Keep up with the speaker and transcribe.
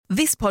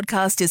This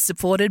podcast is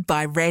supported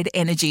by Red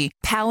Energy,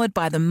 powered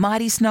by the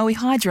mighty Snowy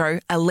Hydro,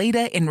 a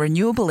leader in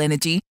renewable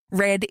energy.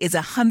 Red is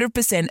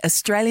 100%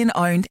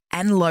 Australian-owned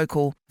and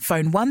local.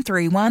 Phone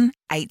 131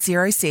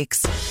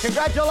 806.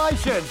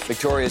 Congratulations!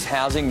 Victoria's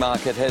housing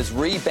market has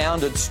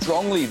rebounded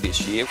strongly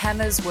this year.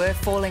 Hammers were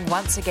falling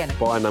once again.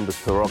 Buyer numbers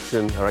per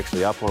auction are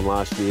actually up on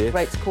last year.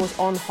 Rates, of course,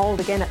 on hold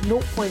again at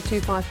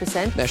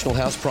 0.25%. National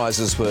house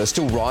prices were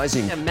still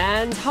rising. A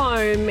man's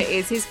home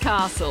is his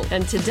castle,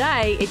 and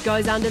today it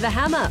goes under the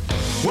hammer.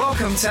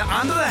 Welcome to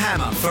Under the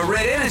Hammer for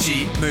Red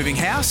Energy. Moving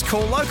house,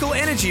 call local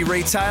energy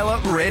retailer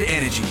Red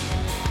Energy.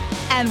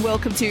 And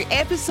welcome to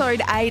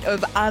episode 8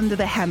 of Under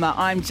the Hammer.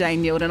 I'm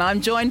Jane Milden.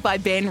 I'm joined by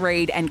Ben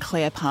Reid and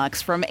Claire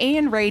Parks from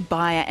Ian Reid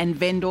Buyer and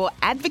Vendor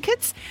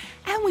Advocates.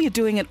 And we are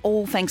doing it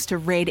all thanks to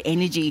Red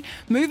Energy.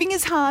 Moving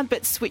is hard,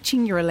 but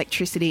switching your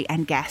electricity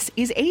and gas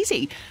is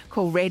easy.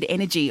 Call Red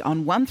Energy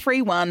on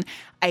 131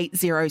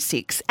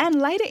 806.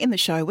 And later in the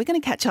show, we're going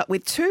to catch up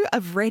with two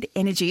of Red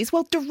Energy's,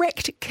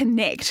 direct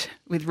connect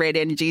with Red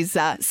Energy's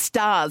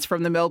stars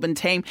from the Melbourne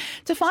team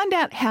to find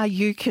out how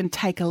you can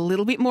take a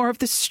little bit more of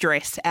the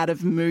stress out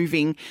of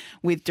moving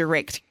with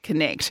Direct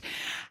Connect.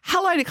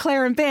 Hello to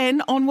Claire and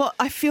Ben on what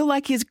I feel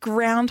like is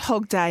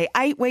Groundhog Day.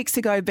 8 weeks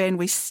ago, Ben,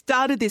 we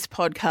started this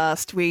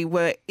podcast. We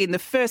were in the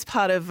first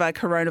part of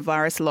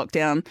coronavirus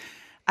lockdown.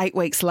 8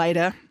 weeks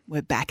later,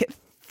 we're back at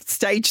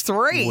stage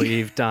 3.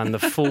 We've done the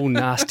full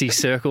nasty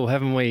circle,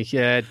 haven't we?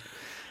 Yeah.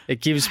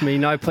 It gives me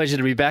no pleasure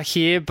to be back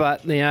here,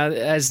 but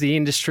as the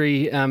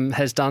industry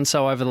has done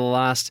so over the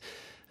last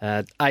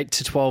 8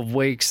 to 12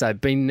 weeks, they've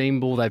been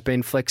nimble, they've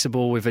been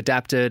flexible, we've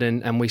adapted,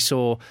 and we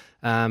saw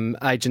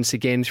agents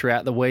again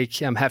throughout the week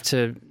have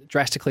to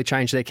drastically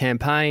change their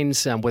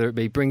campaigns, whether it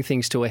be bring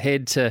things to a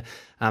head to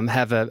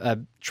have a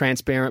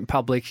transparent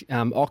public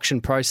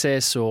auction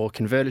process or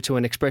convert it to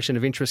an expression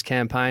of interest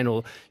campaign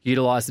or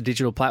utilise the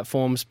digital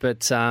platforms.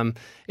 But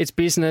it's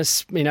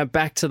business,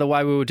 back to the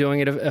way we were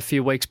doing it a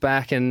few weeks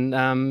back, and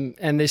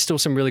there's still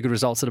some really good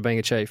results that are being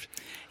achieved.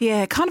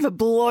 Yeah, kind of a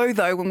blow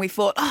though when we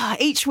thought,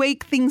 each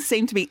week things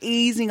seem to be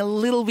easing a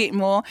little bit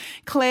more.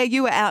 Claire,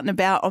 you were out and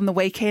about on the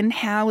weekend.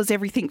 How was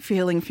everything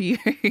feeling for you?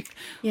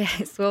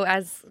 Yes, well,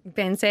 as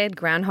Ben said,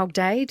 Groundhog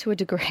Day to a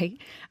degree.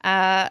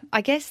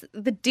 I guess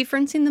the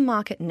difference in the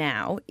market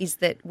now is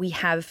that we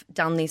have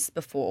done this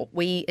before.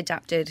 We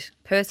adapted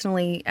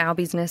personally our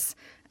business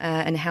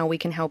and how we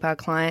can help our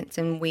clients,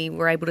 and we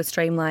were able to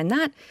streamline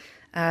that,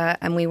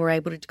 and we were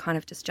able to kind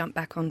of just jump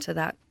back onto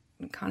that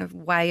kind of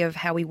way of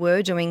how we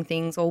were doing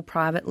things all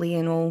privately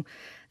and all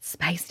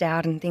spaced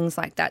out and things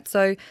like that.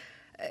 So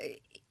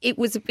it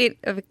was a bit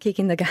of a kick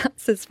in the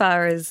guts as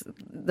far as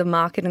the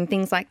market and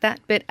things like that.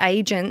 But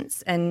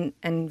agents and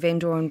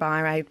vendor and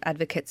buyer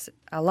advocates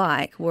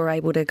alike were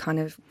able to kind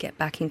of get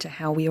back into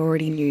how we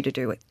already knew to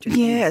do it.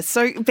 Yeah.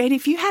 So, Ben,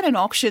 if you had an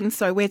auction,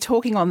 so we're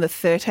talking on the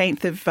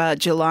 13th of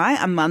July,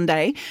 a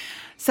Monday,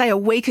 say a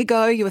week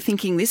ago, you were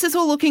thinking, this is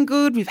all looking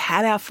good. We've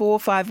had our 4 or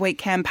 5 week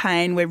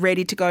campaign. We're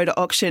ready to go to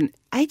auction.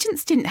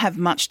 Agents didn't have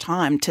much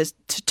time to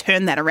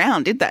turn that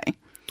around, did they?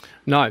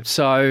 No.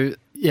 So,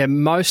 yeah,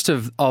 most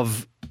of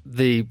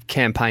the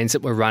campaigns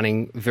that were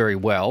running very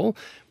well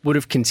would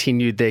have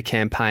continued their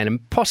campaign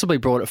and possibly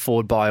brought it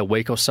forward by a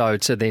week or so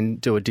to then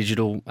do a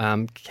digital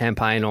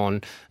campaign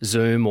on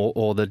Zoom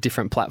or the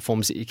different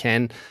platforms that you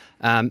can.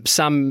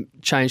 Some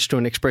changed to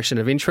an expression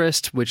of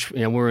interest, which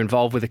we're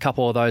involved with a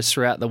couple of those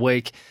throughout the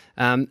week.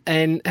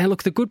 And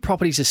look, the good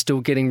properties are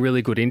still getting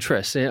really good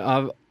interest.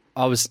 I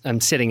was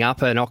setting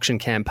up an auction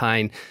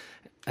campaign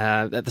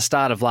at the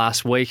start of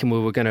last week, and we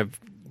were going to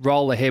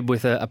roll ahead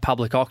with a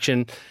public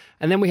auction.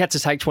 And then we had to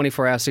take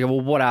 24 hours to go,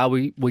 well, what are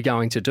we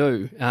going to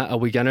do? Are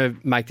we going to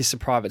make this a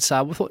private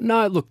sale? We thought,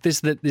 no, look,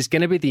 there's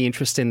going to be the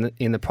interest in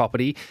the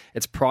property.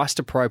 It's priced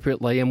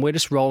appropriately, and we're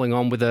just rolling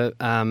on with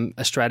a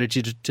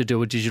strategy to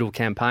do a digital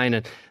campaign.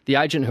 And the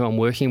agent who I'm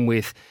working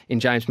with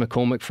in James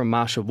McCormick from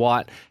Marshall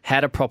White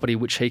had a property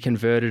which he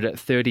converted at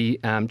 30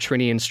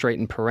 Trinian Street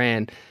in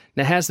Paran.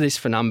 Now, how's this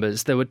for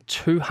numbers? There were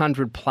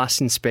 200 plus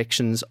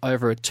inspections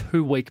over a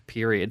 2-week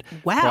period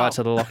prior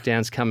to the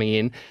lockdowns coming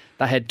in.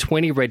 They had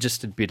 20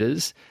 registered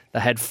bidders.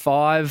 They had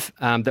 5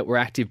 that were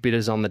active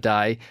bidders on the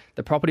day.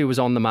 The property was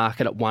on the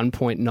market at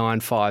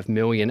 $1.95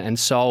 million and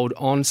sold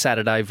on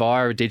Saturday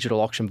via a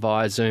digital auction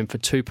via Zoom for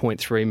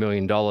 $2.3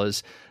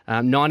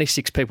 million.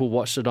 96 people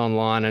watched it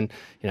online,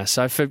 and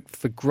so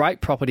for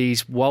great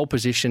properties, well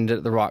positioned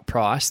at the right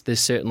price, there's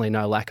certainly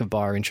no lack of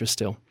buyer interest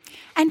still.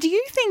 And do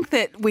you think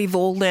that we've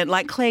all learned,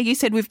 like Claire, you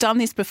said we've done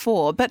this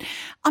before, but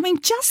I mean,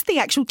 just the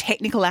actual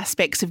technical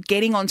aspects of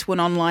getting onto an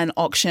online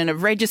auction,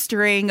 of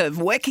registering,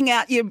 of working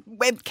out your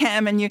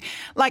webcam and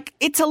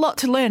it's a lot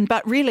to learn,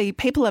 but really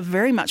people are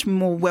very much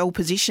more well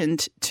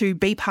positioned to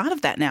be part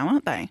of that now,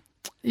 aren't they?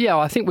 Yeah,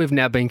 I think we've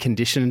now been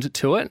conditioned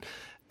to it.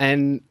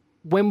 And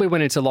when we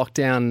went into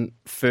lockdown,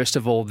 first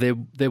of all, there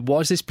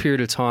was this period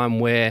of time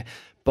where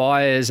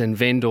buyers and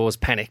vendors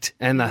panicked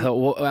and they thought,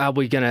 well, are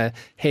we going to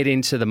head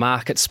into the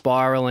market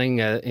spiralling?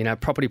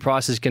 Property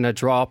prices going to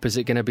drop? Is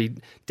it going to be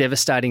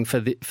devastating for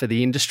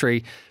the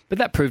industry? But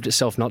that proved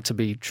itself not to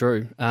be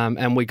true,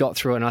 and we got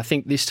through it. And I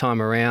think this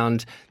time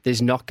around, there's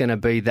not going to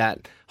be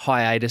that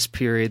hiatus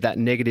period, that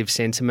negative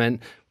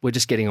sentiment. We're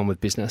just getting on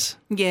with business.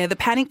 Yeah, the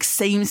panic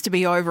seems to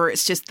be over.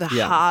 It's just the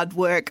hard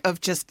work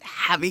of just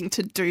having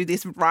to do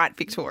this right,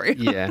 Victoria.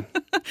 Yeah.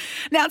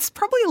 Now, it's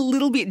probably a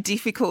little bit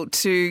difficult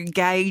to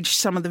gauge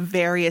some of the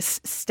various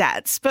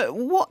stats, but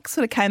what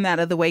sort of came out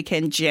of the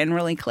weekend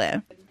generally,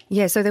 Claire?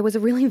 Yeah, so there was a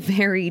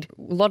really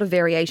lot of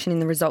variation in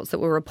the results that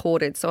were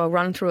reported. So I'll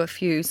run through a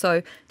few.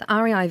 So the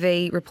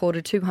REIV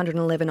reported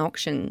 211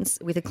 auctions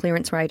with a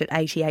clearance rate at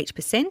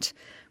 88%.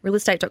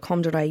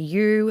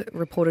 Realestate.com.au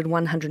reported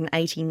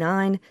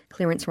 189,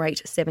 clearance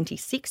rate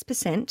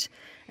 76%.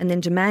 And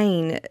then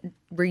Domain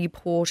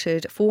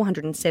reported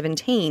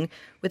 417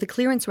 with a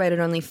clearance rate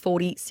at only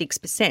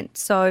 46%.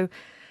 So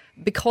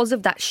because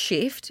of that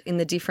shift in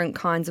the different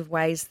kinds of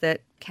ways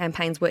that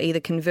campaigns were either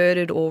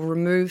converted or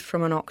removed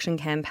from an auction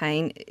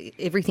campaign,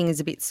 everything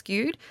is a bit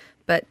skewed.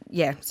 But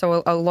yeah,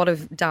 so a lot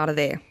of data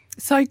there.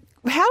 So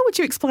how would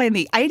you explain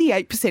the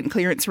 88%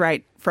 clearance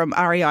rate from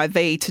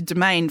REIV to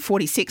Domain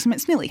 46? I mean,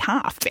 it's nearly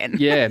half, Ben.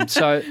 Yeah,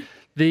 so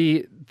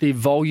the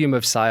volume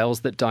of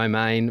sales that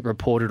Domain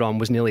reported on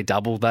was nearly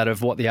double that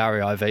of what the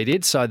REIV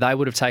did. So they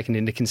would have taken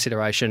into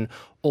consideration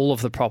all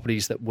of the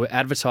properties that were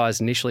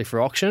advertised initially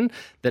for auction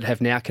that have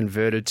now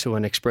converted to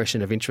an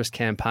expression of interest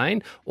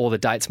campaign, or the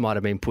dates might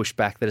have been pushed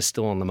back that are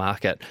still on the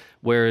market.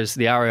 Whereas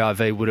the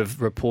REIV would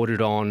have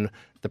reported on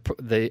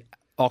the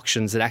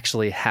auctions that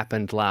actually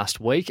happened last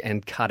week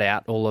and cut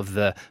out all of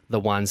the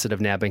ones that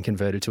have now been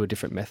converted to a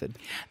different method.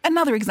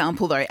 Another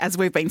example, though, as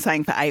we've been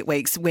saying for 8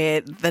 weeks,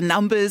 where the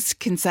numbers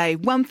can say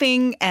one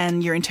thing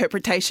and your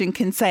interpretation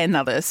can say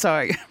another.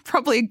 So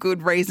probably a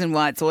good reason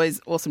why it's always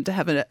awesome to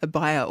have a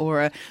buyer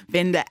or a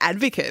vendor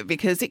advocate,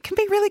 because it can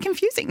be really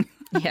confusing.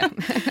 Yeah.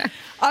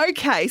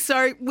 Okay,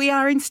 so we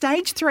are in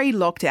stage 3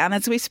 lockdown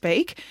as we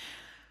speak.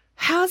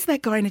 How's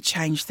that going to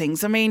change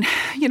things? I mean,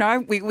 you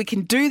know, we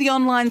can do the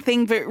online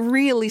thing, but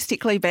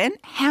realistically, Ben,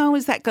 how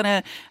is that going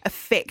to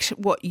affect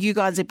what you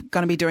guys are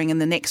going to be doing in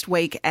the next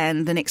week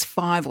and the next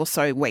 5 or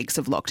so weeks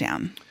of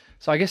lockdown?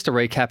 So I guess to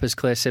recap, as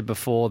Claire said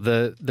before,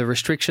 the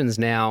restrictions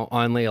now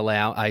only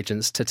allow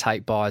agents to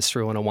take buyers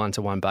through on a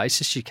one-to-one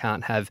basis. You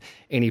can't have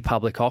any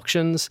public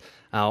auctions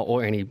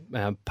or any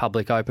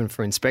public open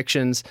for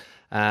inspections.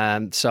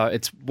 So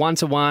it's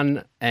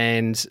one-to-one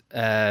and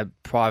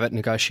private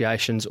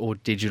negotiations or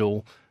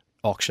digital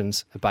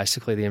auctions are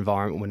basically the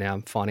environment we're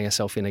now finding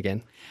ourselves in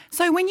again.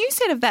 So when you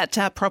said of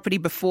that property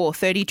before,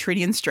 30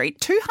 Trinian Street,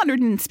 200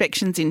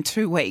 inspections in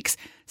 2 weeks,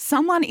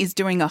 someone is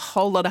doing a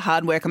whole lot of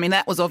hard work. I mean,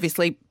 that was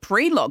obviously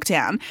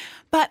pre-lockdown.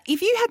 But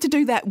if you had to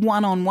do that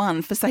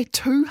one-on-one for, say,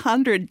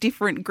 200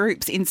 different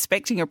groups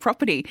inspecting a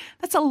property,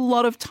 that's a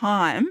lot of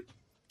time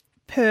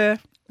per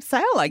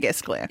sale, I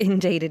guess, Claire.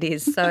 Indeed it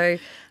is. So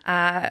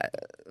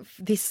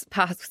since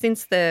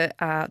the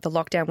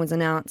lockdown was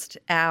announced,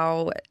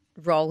 our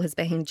role has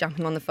been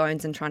jumping on the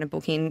phones and trying to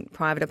book in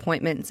private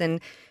appointments.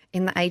 And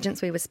in the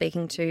agents we were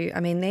speaking to, I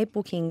mean, they're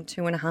booking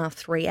 2.5,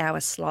 3 hour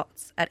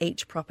slots at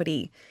each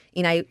property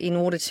in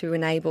order to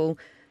enable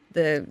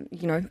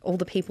all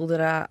the people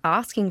that are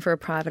asking for a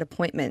private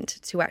appointment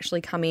to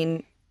actually come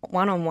in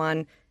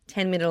one-on-one,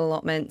 10-minute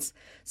allotments.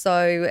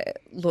 So,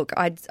 look,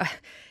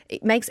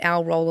 it makes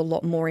our role a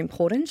lot more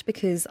important,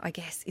 because I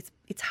guess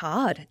it's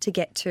hard to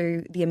get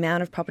to the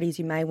amount of properties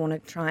you may want to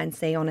try and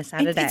see on a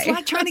Saturday. It's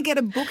like trying to get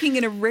a booking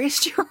in a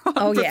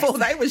restaurant before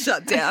they were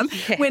shut down.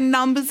 Yeah. When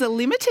numbers are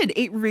limited,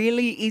 it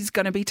really is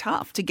going to be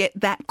tough to get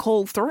that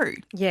call through.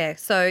 Yeah,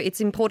 so it's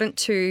important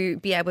to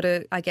be able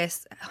to,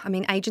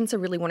 agents are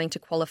really wanting to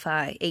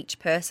qualify each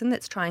person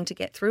that's trying to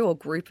get through, or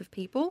group of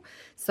people.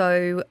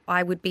 So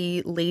I would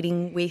be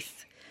leading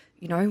with,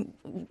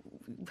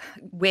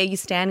 where you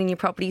stand in your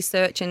property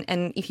search,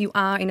 and if you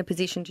are in a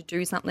position to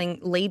do something,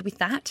 lead with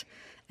that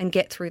and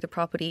get through the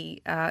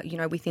property,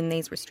 within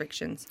these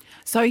restrictions.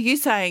 So you're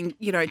saying,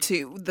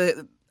 to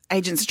the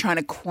agents are trying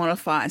to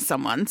quantify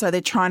someone, so they're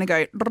trying to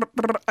go,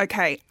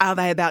 okay, are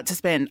they about to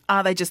spend?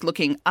 Are they just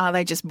looking? Are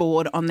they just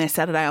bored on their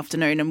Saturday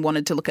afternoon and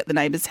wanted to look at the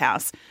neighbour's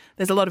house?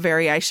 There's a lot of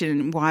variation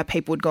in why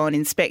people would go and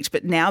inspect,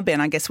 but now, Ben,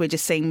 I guess we're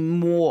just seeing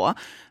more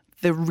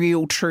the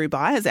real true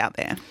buyers out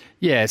there.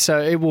 Yeah,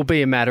 so it will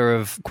be a matter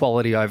of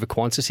quality over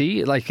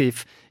quantity. Like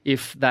if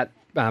that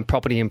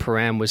property in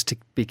Param was to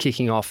be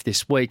kicking off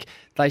this week,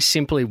 they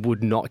simply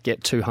would not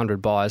get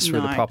 200 buyers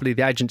through the property.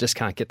 The agent just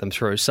can't get them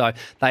through. So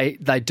they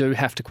do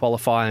have to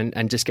qualify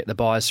and just get the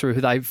buyers through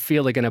who they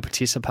feel are going to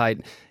participate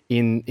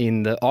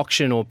in the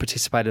auction or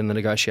participate in the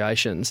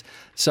negotiations.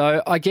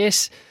 So I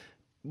guess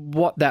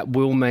what that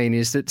will mean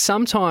is that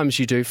sometimes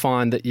you do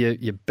find that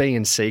your B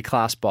and C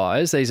class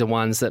buyers, these are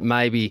ones that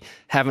maybe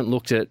haven't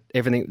looked at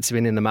everything that's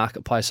been in the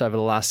marketplace over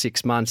the last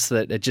 6 months,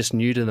 that are just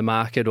new to the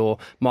market or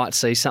might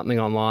see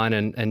something online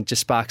and just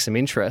spark some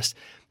interest.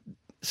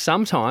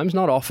 Sometimes,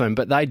 not often,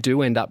 but they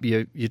do end up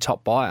your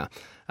top buyer.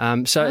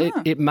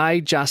 It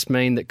may just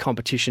mean that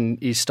competition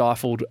is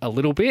stifled a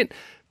little bit.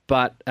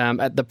 But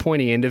at the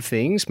pointy end of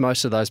things,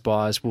 most of those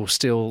buyers will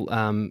still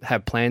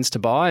have plans to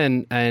buy,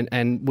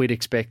 and we'd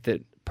expect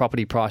that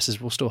property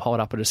prices will still hold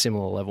up at a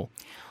similar level.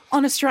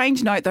 On a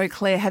strange note, though,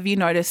 Claire, have you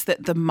noticed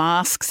that the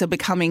masks are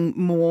becoming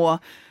more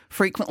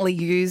frequently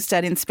used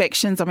at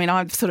inspections? I mean,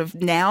 I sort of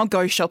now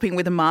go shopping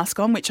with a mask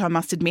on, which I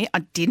must admit I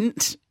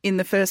didn't in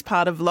the first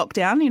part of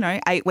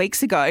lockdown, 8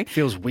 weeks ago.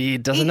 Feels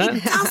weird, doesn't it?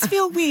 It does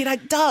feel weird,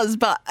 it does,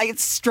 but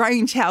it's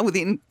strange how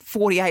within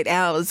 48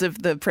 hours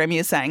of the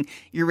Premier saying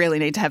you really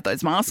need to have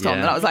those masks on,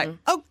 and I was like,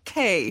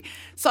 okay.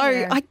 So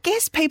I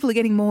guess people are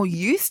getting more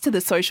used to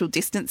the social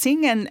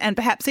distancing and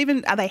perhaps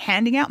even, are they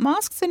handing out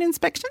masks in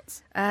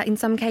inspections? In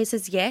some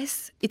cases,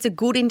 yes. It's a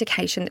good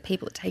indication that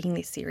people are taking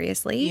this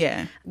seriously.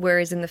 Yeah.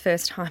 Whereas in the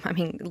first time,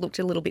 it looked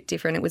a little bit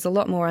different. It was a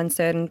lot more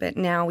uncertain, but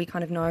now we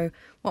kind of know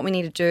what we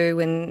need to do,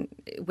 and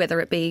whether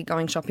it be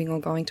going shopping or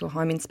going to a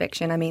home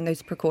inspection,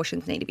 those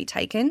precautions need to be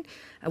taken.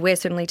 We're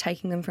certainly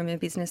taking them from a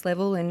business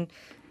level and,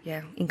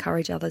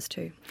 encourage others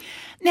too.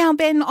 Now,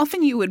 Ben,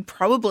 often you would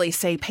probably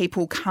see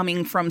people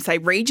coming from, say,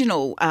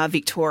 regional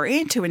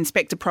Victoria to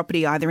inspect a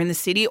property either in the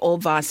city or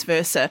vice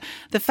versa.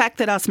 The fact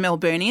that us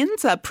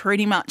Melburnians are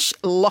pretty much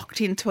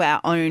locked into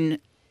our own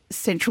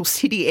central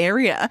city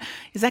area,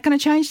 is that going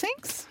to change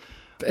things?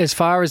 As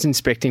far as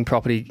inspecting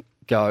property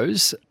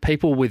goes,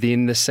 people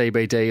within the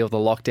CBD or the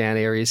lockdown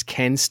areas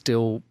can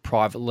still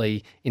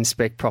privately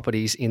inspect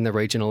properties in the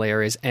regional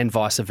areas and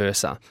vice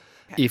versa.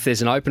 If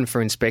there's an open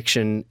for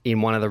inspection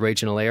in one of the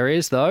regional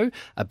areas, though,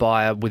 a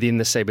buyer within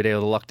the CBD or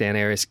the lockdown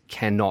areas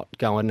cannot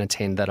go and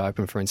attend that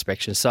open for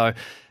inspection. So,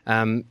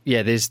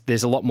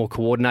 there's a lot more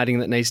coordinating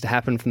that needs to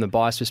happen from the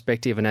buyer's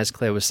perspective. And as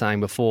Claire was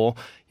saying before,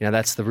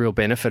 that's the real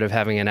benefit of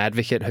having an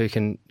advocate who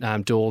can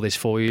do all this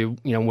for you.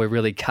 We're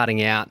really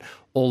cutting out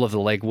all of the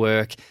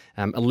legwork,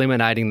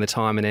 eliminating the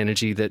time and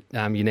energy that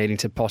you're needing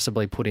to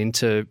possibly put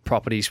into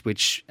properties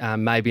which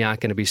maybe aren't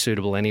going to be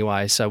suitable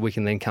anyway. So we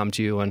can then come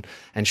to you and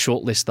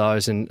shortlist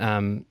those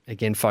and,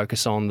 again,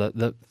 focus on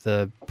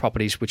the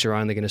properties which are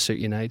only going to suit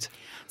your needs.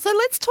 So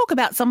let's talk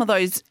about some of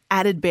those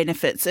added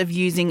benefits of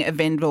using a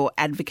vendor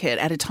advocate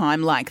at a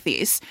time like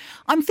this.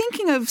 I'm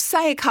thinking of,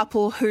 say, a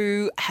couple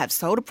who have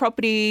sold a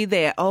property,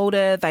 they're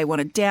older, they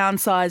want to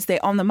downsize,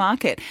 they're on the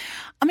market.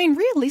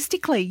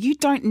 Realistically, you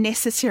don't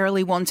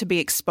necessarily want to be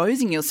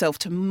exposing yourself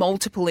to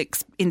multiple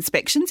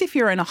inspections if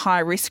you're in a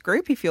high-risk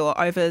group, if you're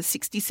over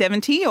 60,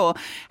 70 or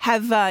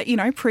have,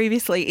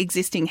 previously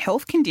existing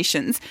health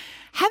conditions.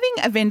 Having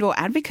a vendor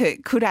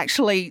advocate could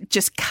actually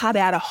just cut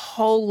out a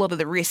whole lot of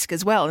the risk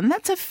as well, and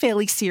that's a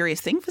fairly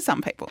serious thing for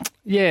some people.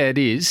 Yeah, it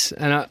is.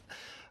 And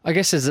I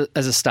guess as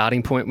a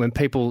starting point, when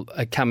people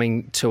are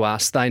coming to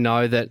us, they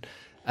know that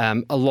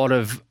a lot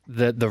of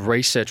the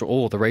research or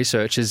all the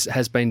research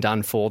has been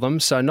done for them.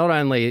 So not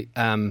only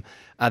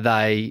are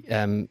they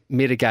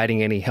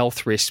mitigating any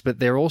health risks, but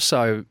they're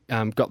also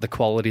got the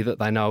quality that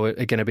they know are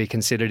going to be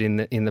considered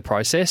in the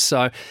process.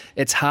 So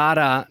it's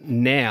harder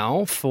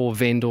now for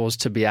vendors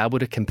to be able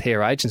to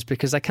compare agents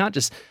because they can't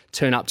just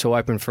turn up to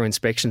open for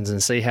inspections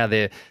and see how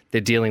they're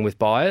dealing with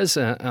buyers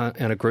on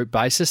a group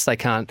basis. They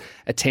can't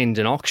attend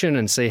an auction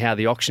and see how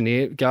the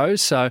auctioneer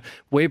goes. So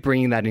we're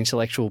bringing that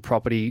intellectual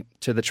property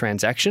to the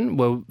transaction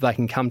where they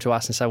can come to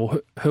us and say, well,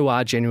 who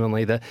are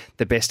genuinely the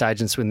best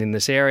agents within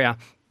this area?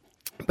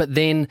 But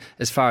then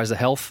as far as the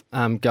health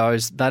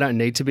goes, they don't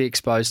need to be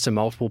exposed to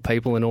multiple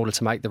people in order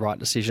to make the right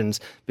decisions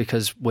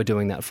because we're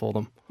doing that for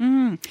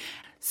them.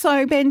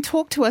 So, Ben,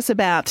 talk to us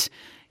about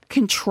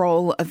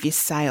control of your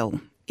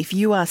sale. If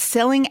you are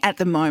selling at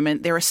the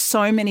moment, there are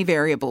so many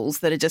variables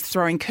that are just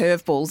throwing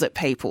curveballs at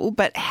people,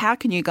 but how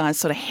can you guys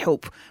sort of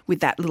help with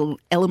that little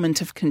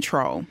element of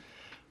control?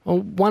 Well,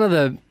 one of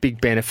the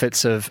big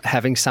benefits of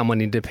having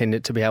someone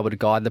independent to be able to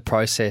guide the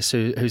process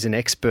who's an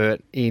expert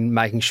in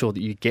making sure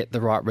that you get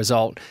the right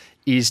result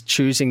is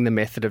choosing the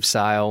method of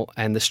sale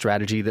and the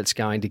strategy that's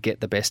going to get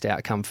the best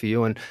outcome for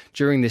you. And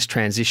during this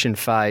transition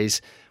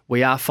phase,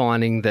 we are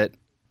finding that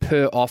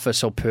per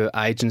office or per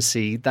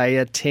agency, they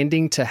are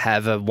tending to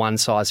have a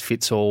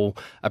one-size-fits-all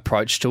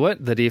approach to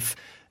it, that if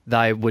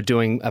they were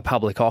doing a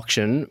public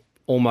auction,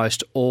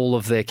 almost all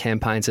of their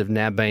campaigns have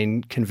now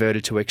been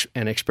converted to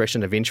an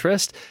expression of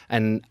interest,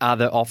 and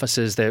other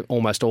offices,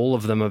 almost all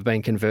of them have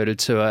been converted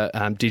to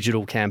a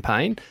digital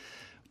campaign.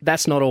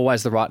 That's not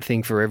always the right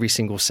thing for every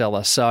single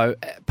seller. So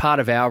part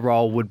of our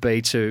role would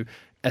be to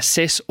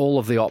assess all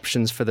of the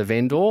options for the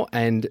vendor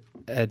and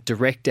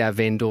direct our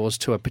vendors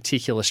to a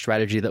particular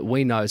strategy that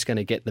we know is going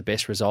to get the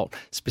best result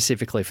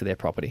specifically for their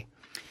property.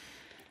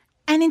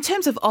 And in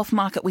terms of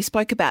off-market, we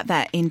spoke about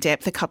that in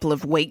depth a couple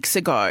of weeks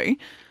ago.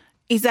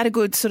 Is that a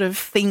good sort of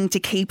thing to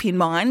keep in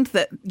mind,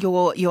 that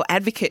your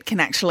advocate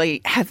can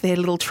actually have their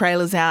little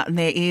trailers out and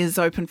their ears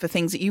open for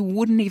things that you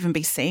wouldn't even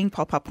be seeing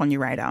pop up on your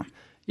radar?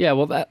 Yeah,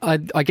 well,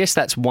 I guess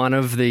that's one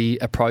of the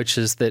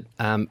approaches that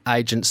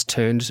agents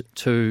turned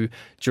to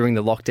during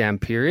the lockdown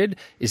period,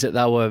 is that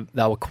they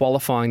were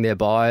qualifying their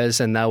buyers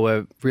and they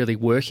were really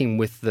working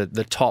with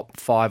the top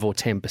 5 or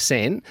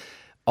 10%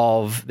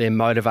 of their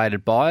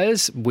motivated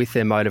buyers with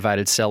their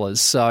motivated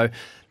sellers. So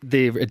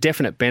there are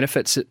definite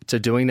benefits to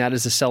doing that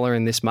as a seller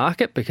in this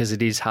market because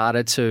it is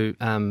harder to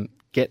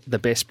get the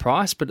best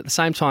price, but at the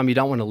same time, you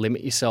don't want to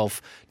limit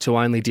yourself to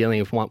only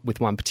dealing with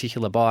one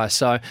particular buyer.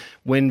 So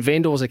when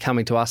vendors are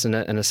coming to us and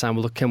are saying,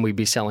 well, look, can we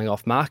be selling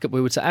off market?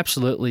 We would say,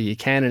 absolutely, you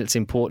can, and it's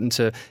important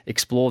to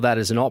explore that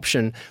as an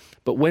option,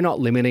 but we're not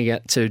limiting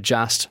it to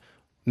just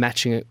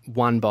matching it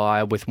one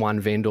buyer with one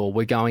vendor.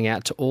 We're going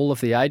out to all of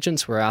the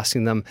agents. We're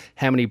asking them,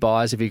 how many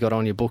buyers have you got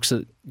on your books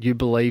that you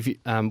believe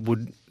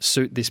would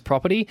suit this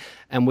property?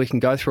 And we can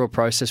go through a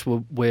process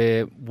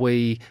where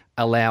we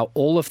allow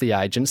all of the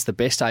agents, the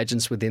best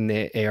agents within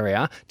their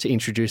area, to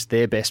introduce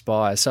their best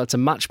buyers. So it's a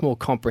much more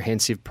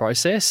comprehensive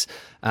process.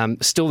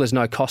 Still, there's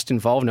no cost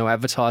involved, no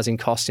advertising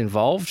cost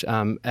involved,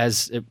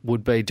 as it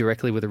would be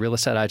directly with a real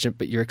estate agent,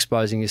 but you're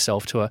exposing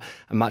yourself to a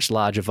much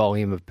larger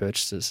volume of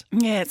purchases.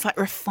 Yeah, it's like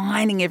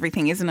refining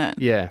everything, isn't it?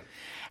 Yeah.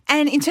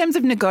 And in terms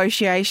of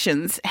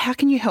negotiations, how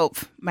can you help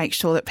make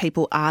sure that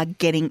people are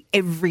getting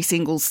every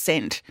single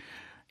cent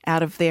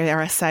out of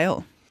their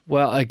sale?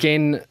 Well,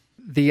 again,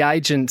 the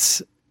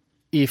agents,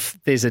 if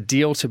there's a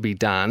deal to be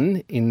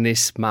done in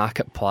this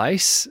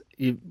marketplace,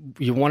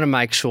 you want to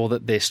make sure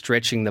that they're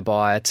stretching the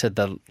buyer to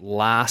the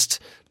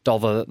last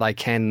dollar that they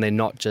can. They're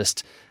not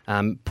just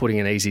putting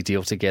an easy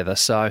deal together.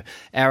 So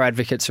our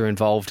advocates are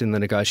involved in the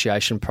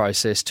negotiation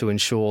process to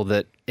ensure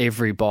that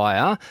every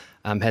buyer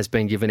has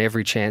been given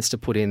every chance to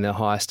put in the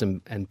highest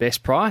and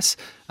best price,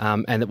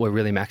 and that we're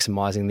really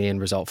maximising the end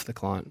result for the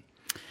client.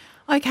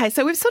 Okay,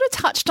 so we've sort of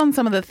touched on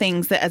some of the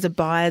things that as a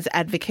buyer's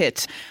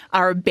advocate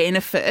are a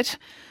benefit.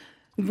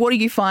 What are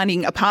you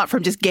finding, apart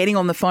from just getting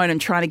on the phone and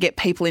trying to get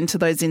people into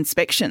those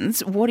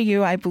inspections, what are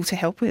you able to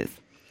help with?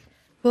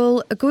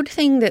 Well, a good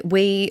thing that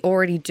we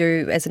already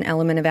do as an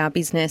element of our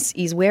business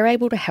is we're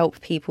able to help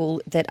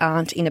people that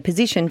aren't in a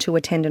position to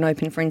attend an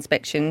open for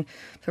inspection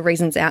for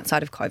reasons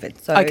outside of COVID.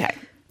 So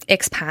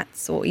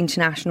expats or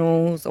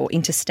internationals or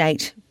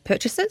interstate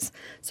purchases.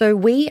 So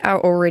we are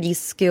already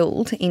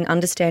skilled in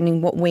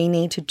understanding what we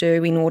need to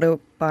do in order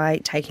by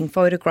taking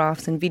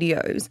photographs and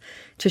videos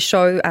to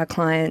show our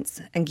clients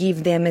and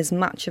give them as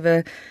much of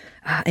an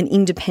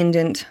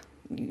independent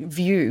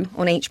view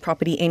on each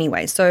property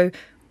anyway. So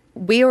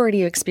we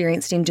already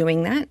experienced in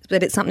doing that,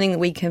 but it's something that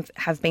we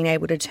have been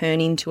able to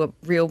turn into a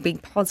real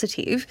big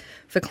positive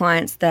for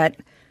clients that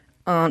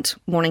aren't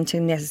wanting to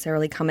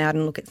necessarily come out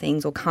and look at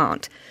things or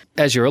can't.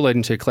 As you're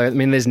alluding to, Claire, I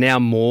mean, there's now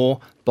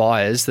more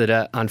buyers that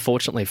are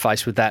unfortunately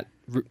faced with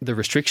the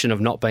restriction of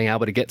not being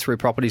able to get through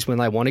properties when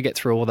they want to get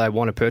through or they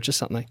want to purchase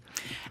something.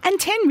 And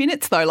 10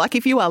 minutes, though, like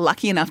if you are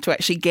lucky enough to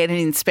actually get an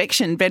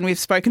inspection, Ben, we've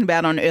spoken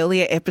about on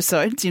earlier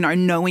episodes,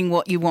 knowing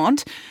what you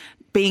want,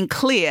 being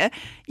clear,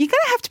 you're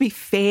going to have to be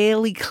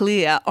fairly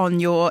clear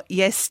on your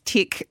yes,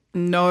 tick,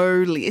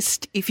 no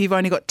list if you've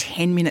only got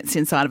 10 minutes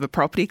inside of a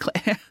property,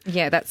 Claire.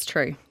 Yeah, that's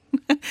true.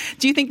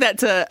 Do you think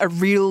that's a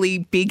really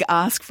big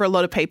ask for a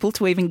lot of people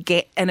to even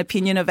get an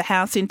opinion of a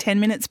house in 10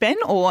 minutes, Ben?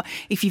 Or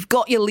if you've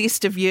got your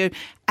list of your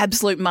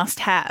absolute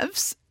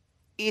must-haves,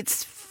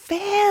 it's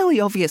fairly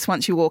obvious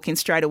once you walk in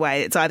straight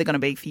away it's either going to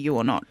be for you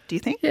or not, do you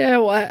think? Yeah,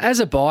 well, as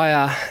a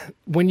buyer,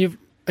 when you're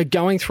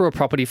going through a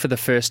property for the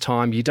first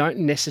time, you don't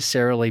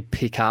necessarily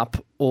pick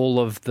up all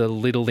of the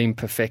little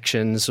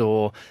imperfections,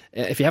 or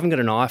if you haven't got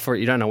an eye for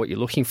it, you don't know what you're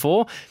looking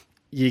for.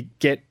 You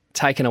get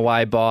taken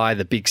away by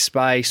the big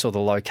space or the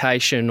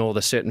location or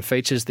the certain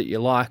features that you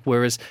like,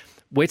 whereas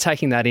we're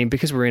taking that in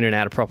because we're in and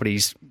out of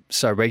properties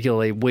so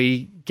regularly.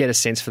 We get a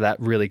sense for that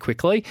really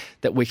quickly,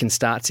 that we can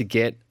start to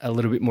get a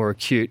little bit more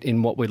acute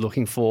in what we're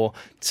looking for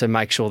to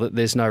make sure that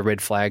there's no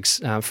red flags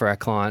for our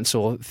clients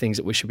or things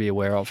that we should be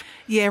aware of.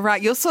 Yeah,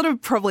 right. You're sort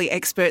of probably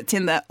experts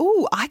in that.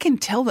 Oh, I can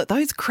tell that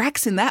those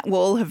cracks in that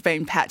wall have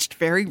been patched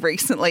very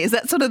recently. Is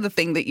that sort of the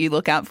thing that you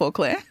look out for,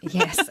 Claire?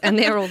 Yes, and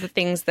they're all the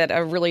things that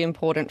are really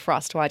important for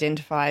us to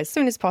identify as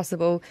soon as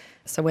possible,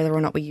 so whether or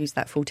not we use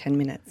that full 10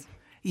 minutes.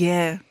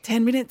 Yeah,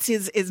 10 minutes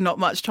is not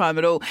much time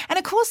at all. And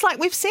of course, like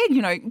we've said,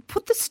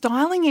 put the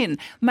styling in,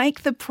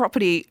 make the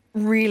property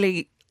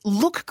really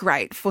look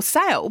great for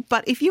sale.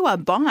 But if you are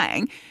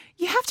buying,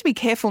 you have to be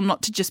careful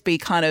not to just be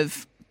kind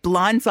of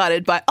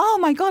blindsided by, oh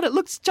my God, it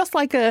looks just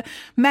like a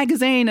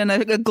magazine and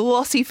a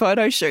glossy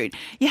photo shoot.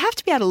 You have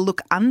to be able to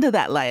look under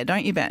that layer,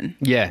 don't you, Ben?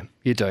 Yeah,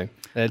 you do.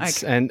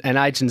 Okay. And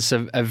agents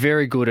are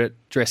very good at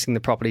dressing the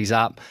properties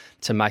up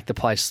to make the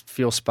place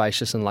feel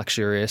spacious and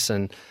luxurious,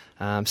 and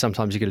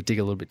sometimes you've got to dig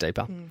a little bit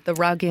deeper. The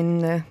rug in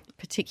the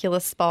particular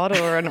spot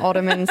or an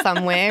ottoman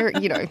somewhere,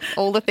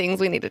 all the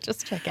things we need to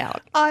just check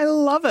out. I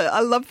love it.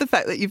 I love the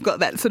fact that you've got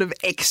that sort of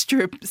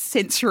extra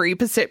sensory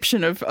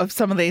perception of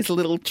some of these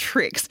little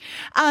tricks.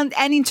 And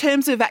in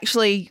terms of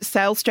actually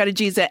sales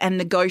strategies and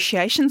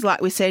negotiations,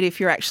 like we said, if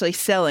you're actually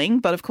selling,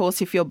 but of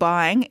course if you're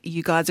buying,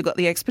 you guys have got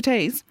the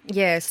expertise.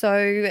 Yeah,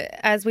 so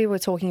as we were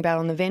talking about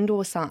on the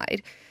vendor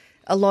side,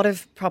 a lot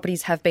of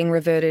properties have been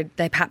reverted.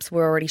 They perhaps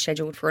were already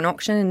scheduled for an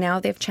auction and now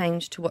they've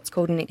changed to what's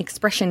called an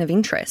expression of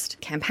interest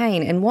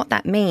campaign. And what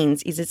that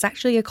means is it's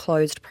actually a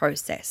closed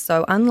process.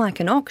 So unlike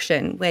an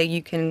auction where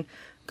you can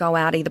go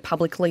out either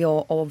publicly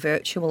or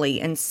virtually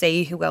and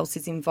see who else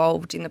is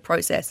involved in the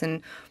process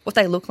and what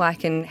they look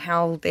like and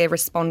how they're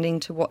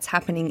responding to what's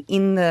happening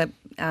in the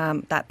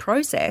that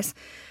process,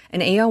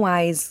 an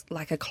EOI is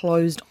like a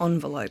closed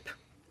envelope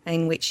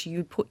in which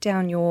you put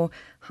down your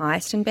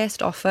highest and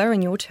best offer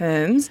and your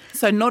terms.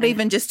 So not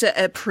even just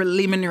a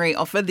preliminary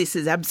offer, this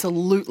is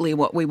absolutely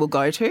what we will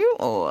go to?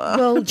 Or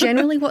Well,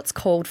 generally what's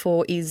called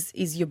for is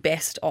your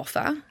best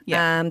offer.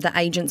 Yeah. The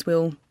agents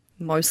will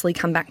mostly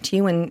come back to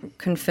you and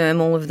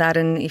confirm all of that,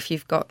 and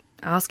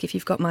ask if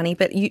you've got money,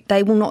 but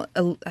they will not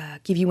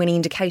give you any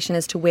indication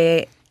as to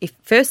where, if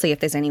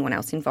there's anyone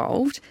else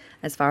involved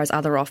as far as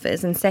other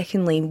offers, and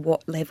secondly,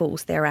 what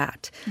levels they're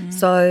at.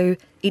 So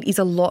it is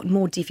a lot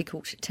more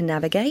difficult to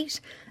navigate,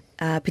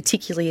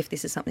 particularly if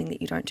this is something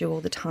that you don't do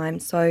all the time.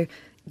 So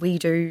we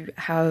do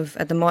have,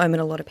 at the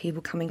moment, a lot of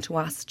people coming to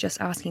us just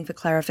asking for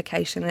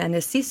clarification and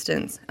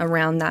assistance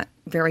around that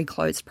very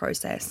closed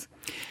process.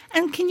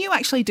 And can you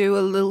actually do a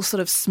little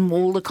sort of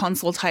smaller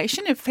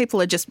consultation if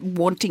people are just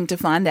wanting to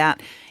find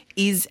out,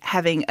 is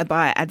having a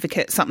buyer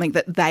advocate something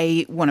that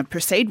they want to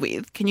proceed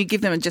with? Can you give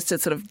them just a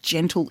sort of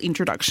gentle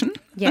introduction?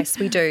 Yes,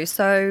 we do.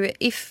 So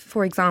if,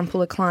 for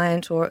example, a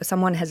client or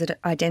someone has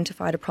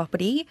identified a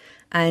property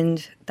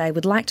and they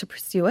would like to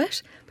pursue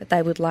it, but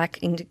they would like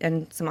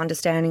some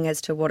understanding as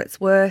to what it's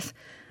worth,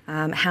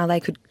 how they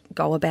could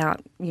go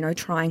about,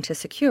 trying to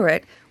secure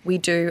it, we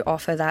do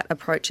offer that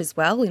approach as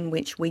well, in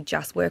which we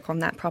just work on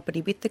that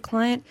property with the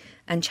client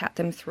and chat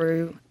them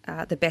through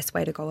the best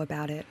way to go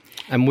about it.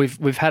 And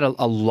we've had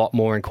a lot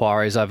more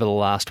inquiries over the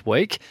last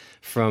week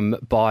from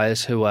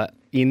buyers who are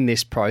in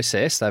this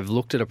process. They've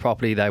looked at a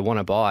property they want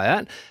to buy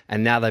it,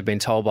 and now they've been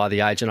told by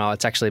the agent,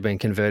 it's actually been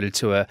converted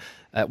to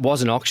it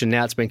was an auction,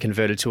 now it's been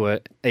converted to a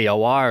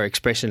EOI or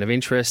expression of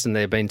interest, and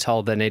they've been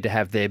told they need to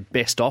have their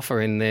best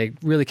offer, and they're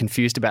really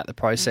confused about the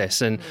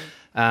process. And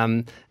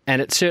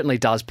it certainly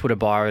does put a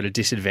buyer at a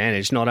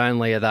disadvantage. Not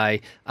only are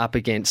they up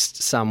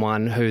against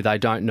someone who they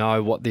don't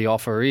know what the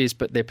offer is,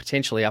 but they're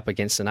potentially up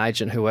against an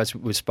agent who, as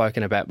we've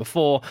spoken about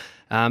before,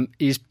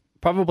 is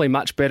probably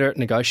much better at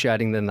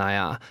negotiating than they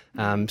are.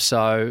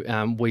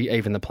 So we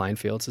even the playing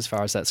fields as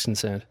far as that's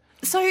concerned.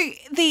 So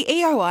the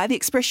EOI, the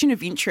expression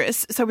of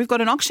interest, so we've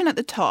got an auction at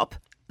the top,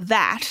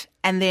 that,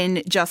 and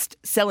then just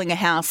selling a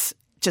house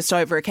just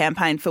over a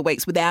campaign for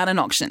weeks without an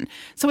auction.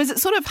 So is it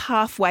sort of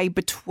halfway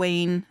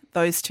between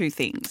those two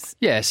things?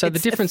 Yeah, so the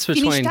difference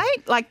between...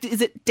 date? Like,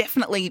 is it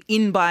definitely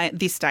in by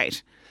this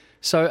date?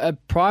 So a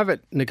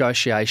private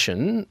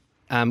negotiation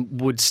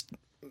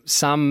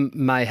some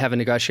may have a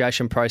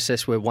negotiation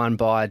process where one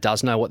buyer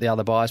does know what the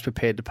other buyer is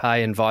prepared to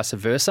pay and vice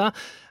versa.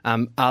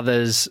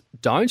 Others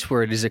don't,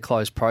 where it is a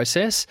closed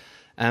process.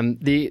 I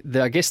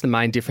guess the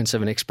main difference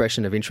of an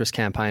expression of interest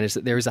campaign is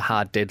that there is a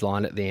hard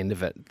deadline at the end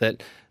of it.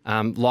 That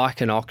like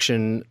an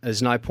auction,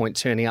 there's no point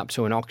turning up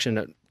to an auction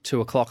at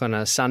 2:00 on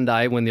a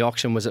Sunday when the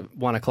auction was at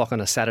 1:00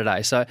 on a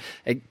Saturday. So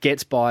it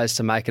gets buyers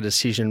to make a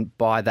decision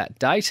by that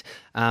date.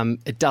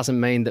 It doesn't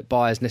mean that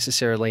buyers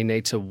necessarily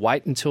need to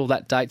wait until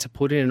that date to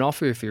put in an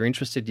offer. If you're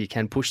interested, you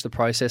can push the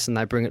process and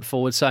they bring it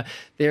forward. So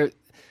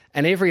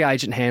and every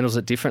agent handles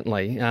it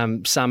differently.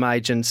 Some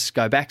agents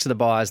go back to the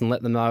buyers and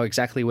let them know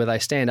exactly where they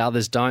stand.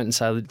 Others don't and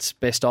say it's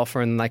best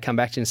offer, and they come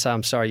back to you and say,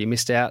 I'm sorry, you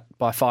missed out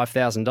by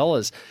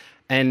 $5,000.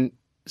 And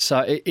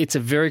so it's a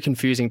very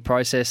confusing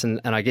process,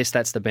 and I guess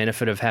that's the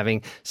benefit of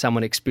having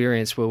someone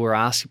experienced where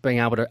we're being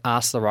able to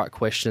ask the right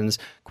questions,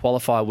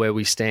 qualify where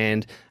we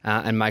stand,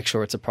 and make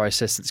sure it's a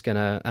process that's going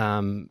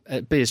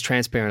to be as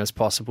transparent as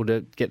possible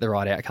to get the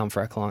right outcome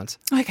for our clients.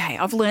 Okay,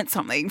 I've learnt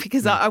something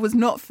because I was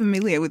not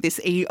familiar with this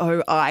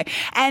EOI.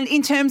 And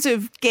in terms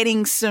of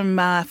getting some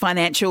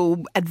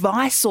financial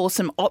advice or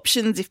some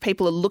options, if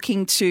people are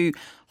looking to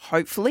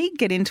hopefully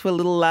get into a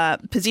little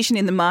position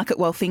in the market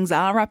while things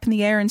are up in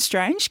the air and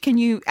strange, can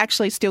you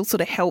actually still sort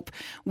of help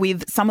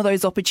with some of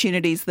those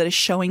opportunities that are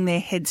showing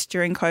their heads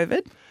during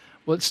COVID?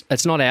 Well,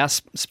 it's not our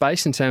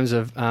space in terms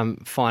of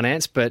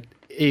finance, but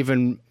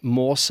even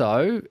more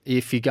so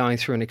if you're going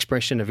through an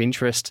expression of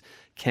interest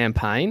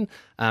campaign,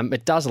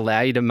 it does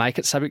allow you to make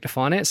it subject to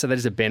finance. So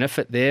there's a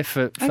benefit there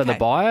for the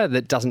buyer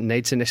that doesn't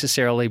need to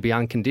necessarily be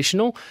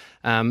unconditional.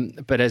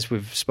 But as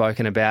we've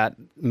spoken about,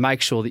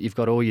 make sure that you've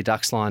got all your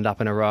ducks lined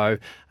up in a row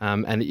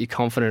and that you're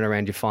confident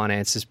around your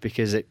finances,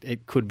 because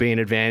it could be an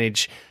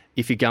advantage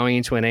if you're going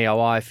into an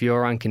EOI, if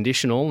you're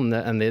unconditional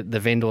and the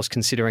vendor's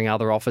considering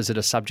other offers that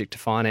are subject to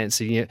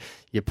financing,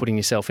 you're putting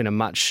yourself in a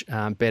much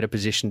better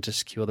position to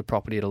secure the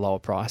property at a lower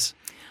price.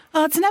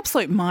 Oh, it's an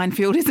absolute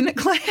minefield, isn't it,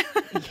 Claire?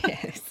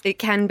 Yes, it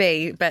can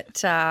be.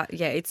 But,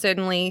 it's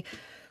certainly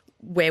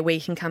where we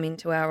can come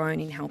into our own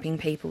in helping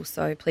people.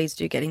 So please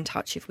do get in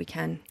touch if we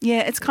can.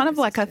 Yeah, it's kind of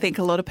like I think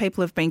a lot of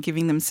people have been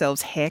giving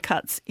themselves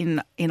haircuts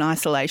in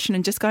isolation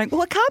and just going,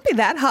 well, it can't be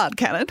that hard,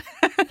 can it?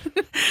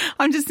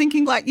 I'm just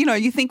thinking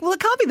you think, well, it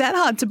can't be that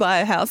hard to buy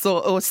a house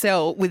or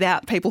sell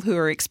without people who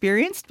are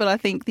experienced. But I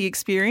think the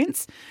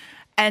experience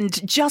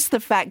And just the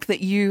fact that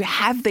you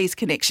have these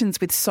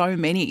connections with so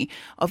many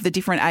of the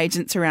different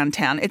agents around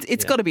town,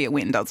 it's got to be a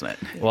win, doesn't it?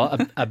 Well,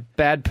 a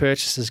bad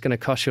purchase is going to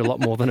cost you a lot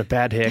more than a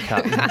bad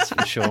haircut, that's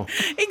for sure.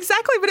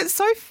 Exactly, but it's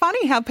so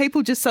funny how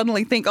people just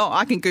suddenly think, oh,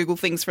 I can Google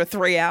things for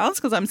 3 hours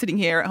because I'm sitting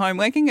here at home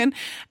working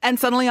and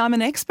suddenly I'm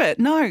an expert.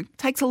 No, it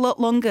takes a lot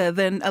longer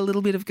than a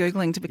little bit of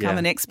Googling to become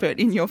an expert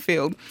in your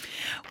field.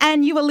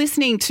 And you are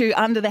listening to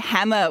Under the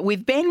Hammer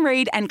with Ben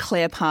Reid and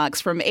Claire Parks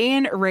from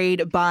Ian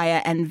Reid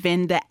Buyer and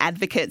Vendor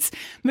Advocates.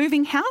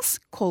 Moving house?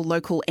 Call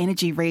local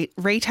energy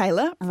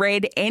retailer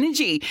Red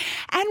Energy.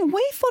 And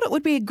we thought it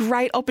would be a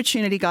great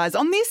opportunity, guys,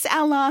 on this,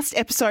 our last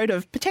episode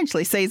of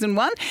potentially season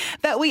 1,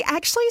 that we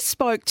actually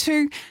spoke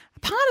to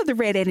part of the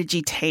Red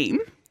Energy team,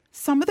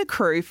 some of the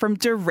crew from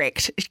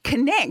Direct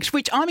Connect,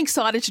 which I'm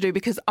excited to do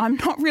because I'm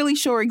not really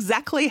sure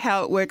exactly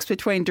how it works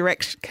between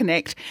Direct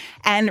Connect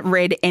and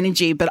Red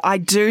Energy. But I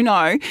do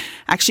know,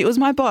 actually, it was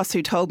my boss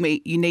who told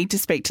me you need to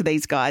speak to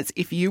these guys.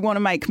 If you want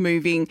to make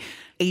moving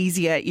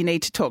easier, you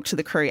need to talk to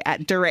the crew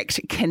at Direct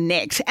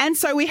Connect. And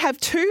so we have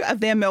 2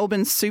 of their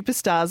Melbourne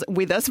superstars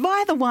with us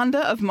via the wonder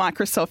of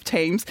Microsoft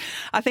Teams.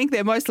 I think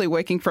they're mostly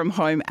working from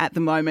home at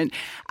the moment.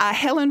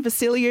 Helen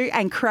Vasiliou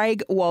and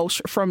Craig Walsh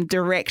from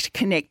Direct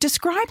Connect.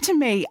 Described to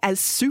me as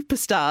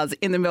superstars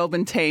in the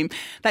Melbourne team.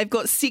 They've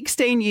got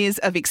 16 years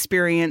of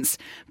experience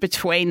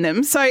between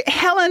them. So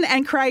Helen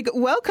and Craig,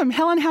 welcome.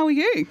 Helen, how are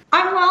you?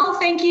 I'm well,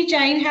 thank you,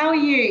 Jane. How are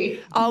you?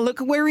 Oh, look,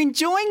 we're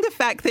enjoying the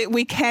fact that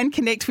we can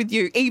connect with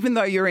you even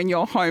though you're in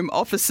your home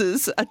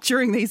offices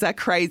during these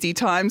crazy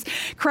times.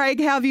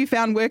 Craig, how have you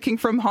found working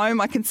from home?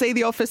 I can see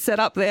the office set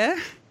up there.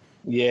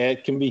 Yeah,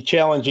 it can be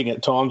challenging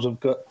at times. I've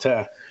got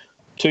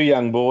 2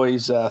 young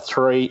boys,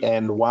 3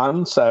 and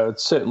 1, so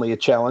it's certainly a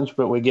challenge,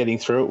 but we're getting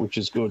through it, which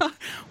is good.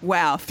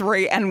 Wow,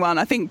 3 and 1.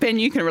 I think, Ben,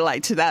 you can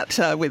relate to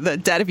that with the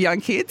dad of young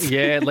kids.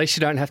 Yeah, at least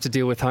you don't have to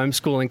deal with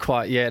homeschooling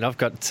quite yet. I've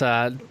got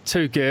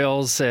 2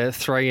 girls,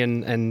 3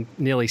 and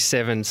nearly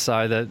 7,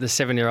 so the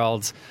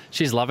 7-year-old's,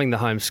 she's loving the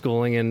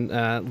homeschooling and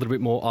a little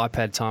bit more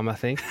iPad time, I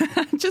think.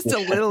 Just a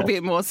little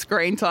bit more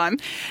screen time.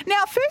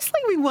 Now,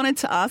 firstly, we wanted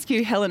to ask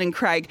you, Helen and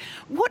Craig,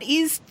 what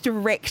is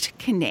Direct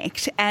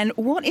Connect and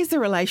what is the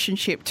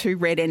relationship to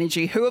Red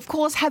Energy, who, of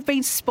course, have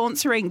been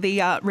sponsoring the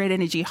Red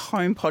Energy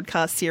Home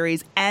podcast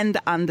series and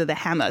Under the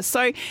Hammer.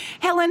 So,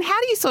 Helen, how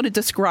do you sort of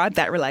describe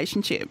that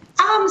relationship?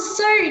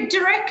 So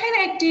Direct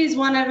Connect is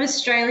one of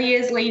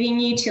Australia's leading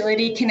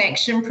utility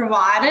connection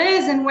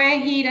providers, and we're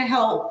here to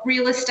help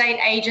real estate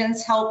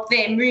agents help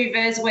their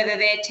movers, whether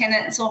they're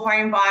tenants or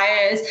home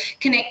buyers,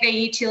 connect their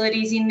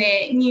utilities in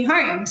their new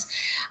homes.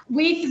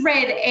 With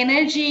Red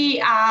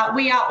Energy,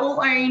 we are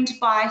all owned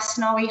by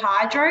Snowy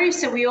Hydro,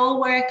 so we all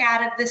work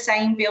out of the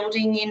same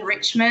building in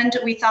Richmond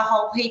with a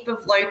whole heap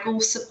of local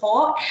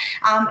support,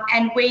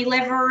 and we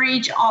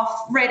leverage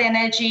off Red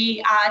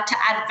Energy to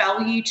add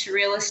value to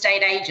real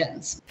estate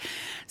agents.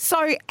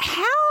 So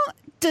how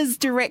does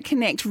Direct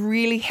Connect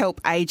really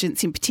help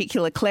agents in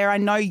particular? Claire, I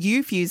know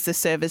you've used the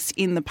service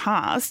in the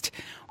past.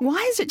 Why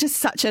is it just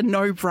such a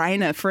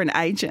no-brainer for an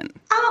agent?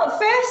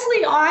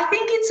 Firstly, I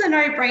think it's a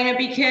no-brainer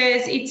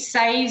because it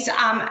saves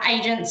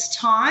agents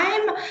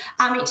time.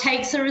 It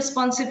takes the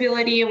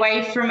responsibility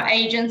away from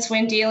agents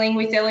when dealing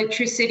with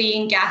electricity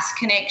and gas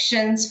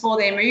connections for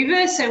their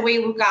movers, so we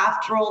look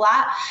after all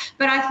that.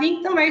 But I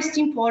think the most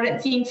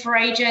important thing for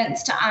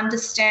agents to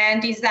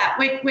understand is that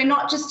we're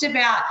not just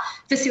about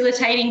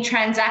facilitating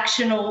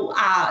transactional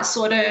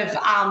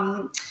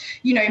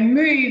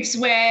moves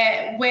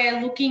where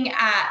we're looking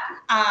at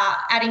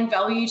adding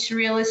value to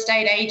real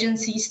estate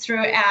agencies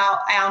through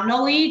our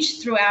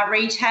knowledge, through our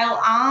retail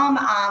arm,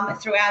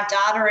 through our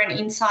data and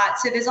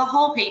insights. So there's a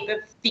whole heap of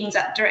things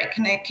that Direct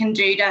Connect can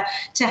do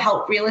to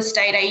help real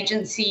estate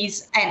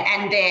agencies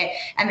and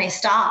their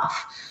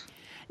staff.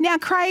 Now,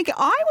 Craig,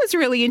 I was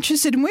really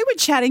interested, and we were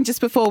chatting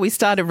just before we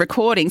started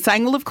recording,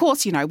 saying, well, of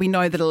course, we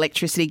know that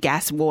electricity,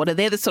 gas, water,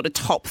 they're the sort of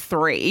top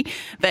 3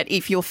 that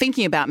if you're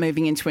thinking about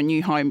moving into a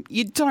new home,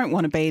 you don't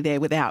want to be there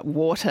without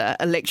water,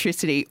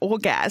 electricity or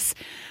gas.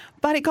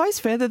 But it goes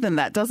further than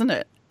that, doesn't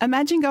it?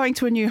 Imagine going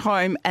to a new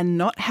home and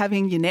not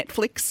having your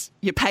Netflix,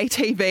 your pay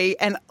TV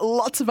and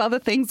lots of other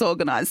things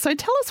organised. So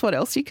tell us what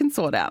else you can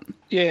sort out.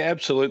 Yeah,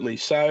 absolutely.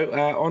 So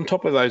on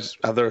top of those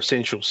other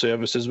essential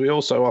services, we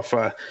also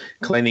offer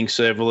cleaning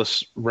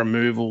serverless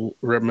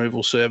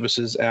removal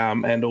services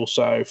and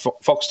also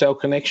Foxtel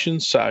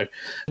connections. So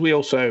we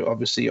also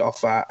obviously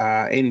offer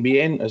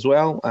NBN as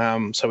well,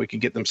 so we can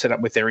get them set up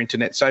with their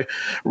internet. So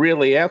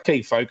really our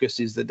key focus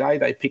is the day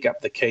they pick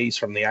up the keys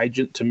from the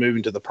agent to move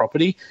into the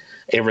property,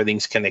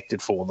 everything's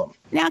connected for them.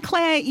 Now,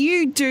 Claire,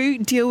 you do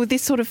deal with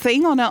this sort of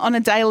thing on a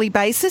daily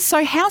basis.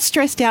 So how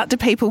stressed out do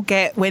people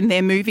get when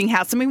they're moving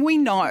house? I mean,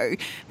 we know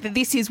that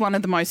this is one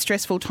of the most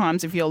stressful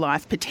times of your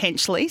life,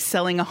 potentially,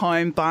 selling a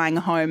home, buying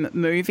a home,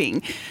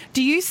 moving.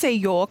 Do you see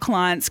your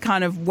clients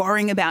kind of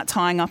worrying about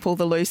tying up all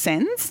the loose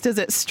ends? Does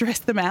it stress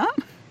them out?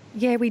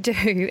 Yeah, we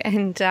do.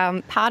 And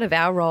part of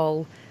our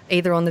role,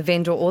 either on the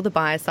vendor or the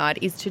buyer side,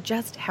 is to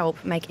just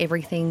help make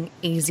everything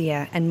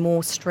easier and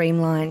more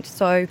streamlined.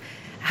 So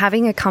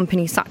having a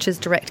company such as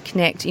Direct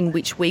Connect in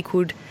which we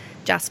could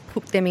just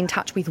put them in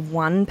touch with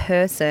one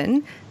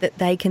person that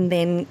they can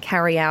then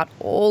carry out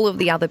all of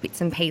the other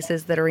bits and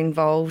pieces that are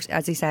involved,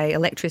 as you say,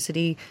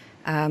 electricity,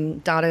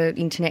 data,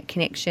 internet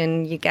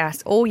connection, your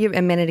gas, all your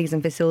amenities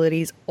and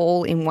facilities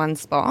all in one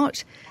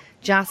spot,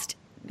 just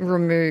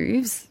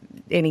removes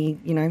any,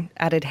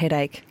 added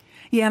headache.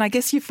 Yeah, and I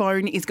guess your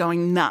phone is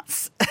going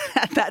nuts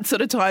at that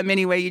sort of time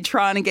anyway. You're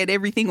trying to get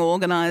everything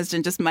organised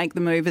and just make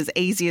the move as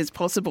easy as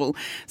possible.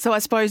 So I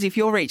suppose if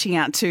you're reaching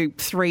out to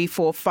 3,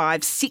 4,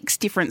 5, 6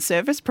 different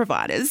service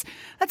providers,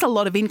 that's a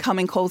lot of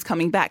incoming calls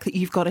coming back that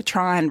you've got to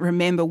try and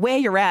remember where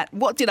you're at,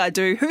 what did I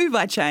do, who have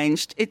I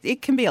changed.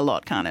 It can be a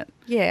lot, can't it?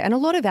 Yeah, and a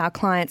lot of our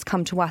clients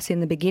come to us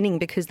in the beginning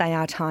because they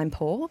are time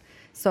poor.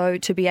 So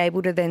to be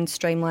able to then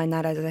streamline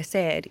that, as I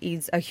said,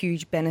 is a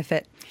huge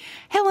benefit.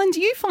 Helen, do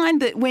you find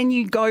that when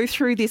you go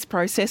through this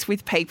process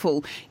with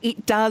people,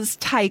 it does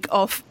take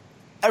off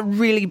a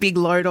really big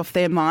load off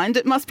their mind?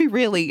 It must be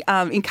really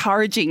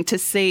encouraging to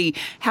see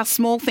how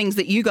small things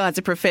that you guys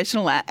are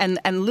professional at and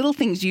little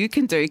things you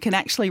can do can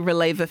actually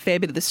relieve a fair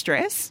bit of the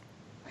stress.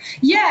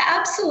 Yeah,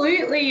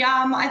 absolutely.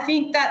 I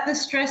think that the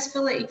stress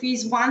relief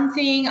is one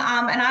thing,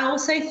 and I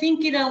also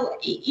think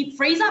it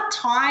frees up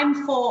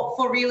time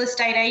for real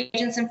estate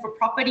agents and for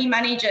property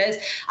managers.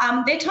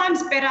 Their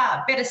time's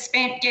better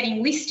spent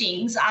getting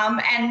listings,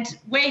 and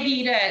we're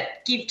here to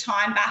give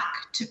time back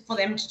for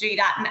them to do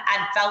that and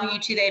add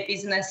value to their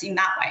business in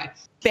that way.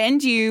 Ben,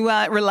 do you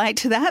relate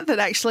to that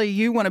actually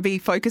you want to be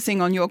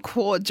focusing on your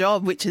core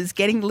job, which is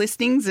getting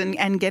listings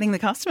and getting the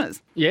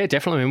customers? Yeah,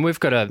 definitely. I mean, we've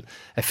got a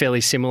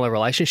fairly similar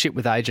relationship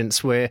with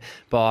agents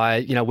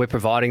whereby, we're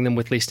providing them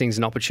with listings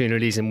and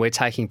opportunities, and we're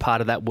taking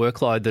part of that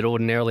workload that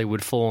ordinarily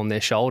would fall on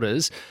their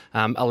shoulders,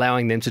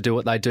 allowing them to do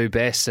what they do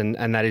best,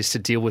 and that is to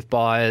deal with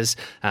buyers,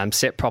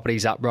 set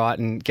properties up right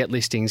and get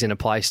listings in a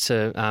place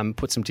to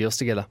put some deals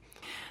together.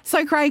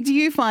 So, Craig, do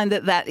you find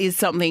that is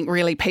something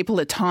really people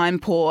are time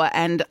poor?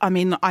 And, I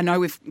mean, I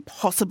know we've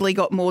possibly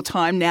got more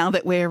time now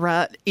that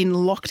we're in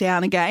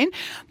lockdown again.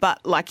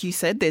 But like you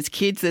said, there's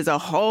kids, there's a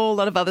whole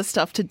lot of other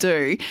stuff to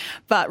do.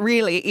 But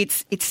really,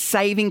 it's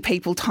saving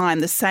people time,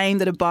 the same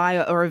that a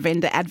buyer or a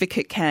vendor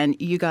advocate can,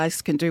 you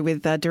guys can do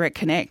with Direct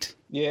Connect.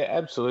 Yeah,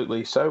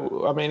 absolutely.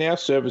 So, I mean, our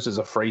service is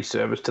a free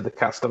service to the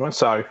customer.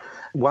 So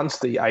once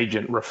the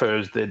agent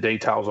refers their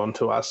details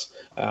onto us,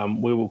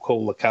 we will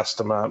call the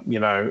customer,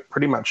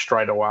 pretty much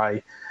straight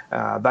away.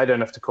 They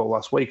don't have to call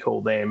us. We call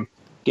them,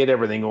 get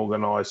everything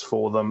organised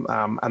for them,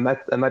 and they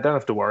don't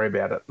have to worry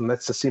about it. And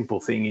that's the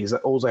simple thing is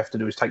that all they have to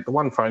do is take the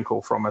one phone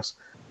call from us.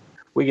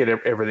 We get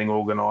everything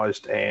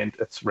organised and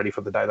it's ready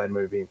for the day they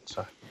move in.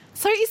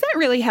 So is that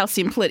really how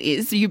simple it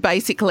is? You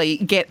basically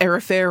get a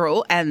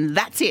referral and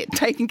that's it,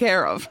 taken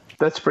care of?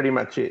 That's pretty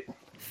much it.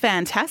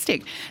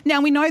 Fantastic.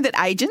 Now, we know that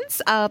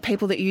agents are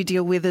people that you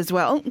deal with as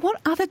well. What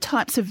other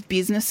types of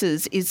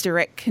businesses is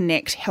Direct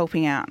Connect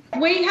helping out?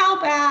 We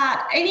help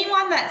out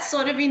anyone that's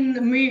sort of in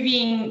the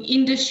moving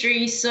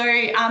industry. So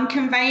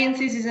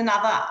conveyances is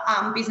another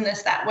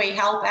business that we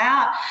help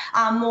out.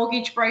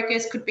 Mortgage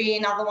brokers could be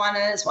another one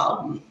as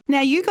well.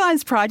 Now, you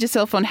guys pride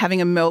yourself on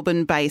having a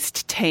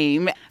Melbourne-based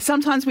team.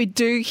 Sometimes we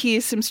do hear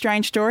some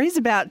strange stories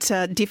about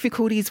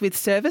difficulties with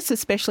service,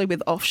 especially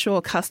with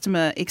offshore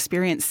customer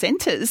experience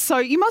centres. So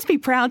you must be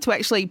proud to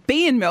actually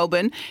be in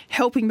Melbourne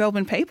helping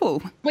Melbourne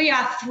people. We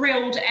are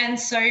thrilled and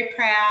so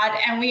proud,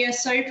 and we are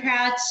so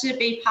proud to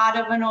be part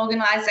of an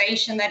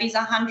organisation that is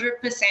 100%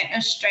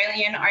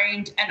 Australian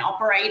owned and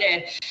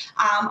operated.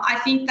 I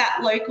think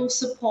that local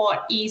support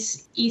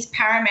is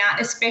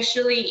paramount,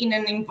 especially in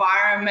an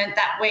environment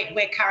that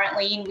we're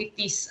currently in with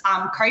this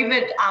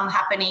COVID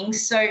happening.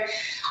 So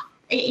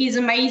it is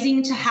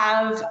amazing to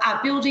have a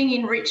building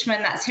in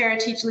Richmond that's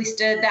heritage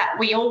listed that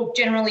we all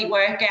generally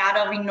work out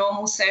of in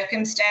normal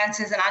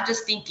circumstances. And I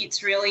just think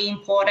it's really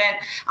important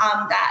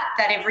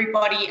that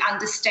everybody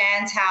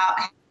understands how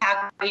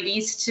it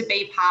is to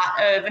be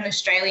part of an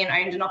Australian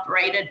owned and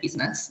operated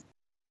business.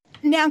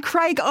 Now,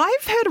 Craig,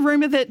 I've heard a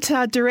rumour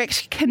that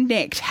Direct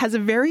Connect has a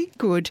very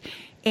good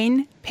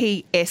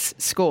NPS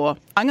score.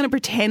 I'm going to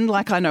pretend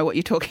like I know what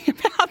you're talking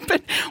about,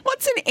 but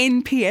what's an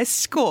NPS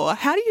score?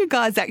 How do you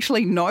guys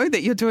actually know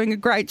that you're doing a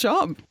great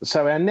job?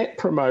 So our Net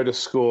Promoter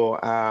Score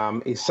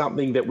is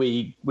something that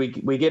we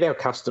get our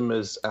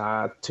customers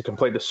to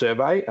complete a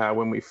survey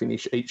when we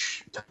finish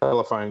each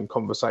telephone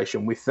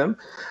conversation with them.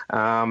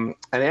 And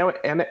our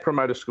Net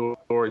Promoter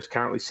Score is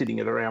currently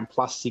sitting at around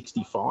plus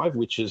 65,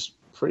 which is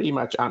pretty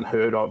much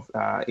unheard of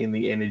in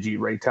the energy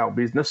retail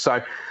business.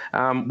 So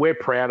we're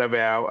proud of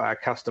our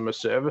customer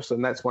service,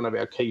 and that's one of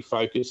our key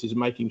focus is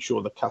making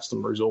sure the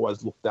customer is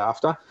always looked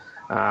after.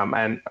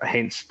 And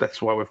hence,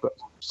 that's why we've got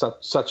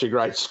such a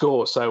great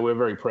score. So we're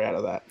very proud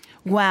of that.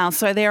 Wow.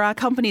 So there are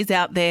companies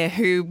out there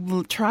who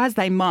will try as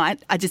they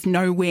might, are just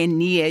nowhere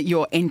near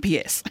your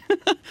NPS.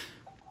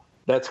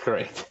 That's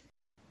correct.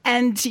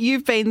 And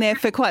you've been there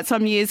for quite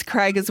some years,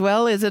 Craig, as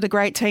well. Is it a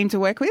great team to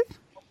work with?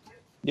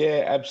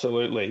 Yeah,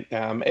 absolutely.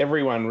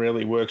 Everyone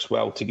really works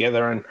well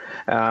together,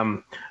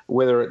 and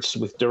whether it's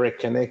with Direct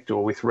Connect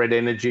or with Red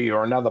Energy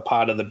or another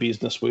part of the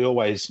business, we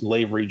always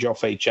leverage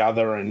off each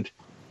other. And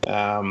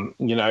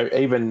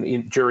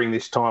even during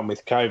this time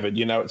with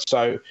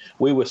COVID,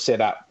 we were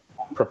set up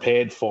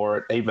prepared for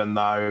it, even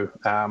though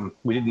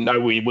we didn't know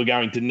we were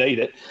going to need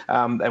it.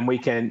 And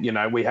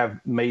we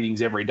have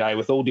meetings every day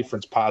with all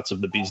different parts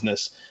of the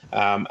business,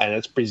 and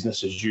it's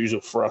business as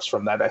usual for us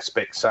from that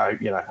aspect. So,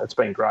 it's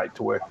been great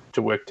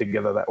to work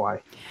together that way.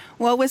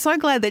 Well, we're so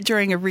glad that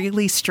during a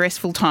really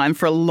stressful time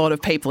for a lot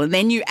of people, and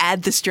then you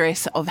add the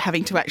stress of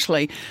having to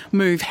actually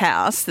move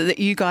house, that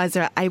you guys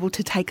are able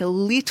to take a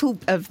little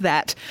of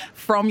that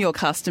from your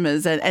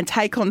customers and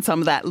take on some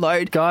of that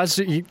load. Guys,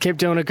 you keep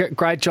doing a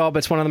great job.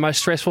 It's one of the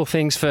most stressful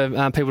things for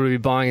people to be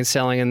buying and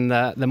selling, and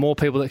the more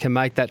people that can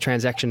make that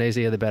transaction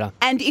easier, the better.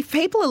 And if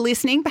people are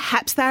listening,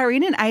 perhaps they're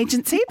in an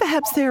agency,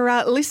 perhaps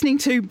they're listening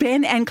to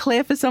Ben and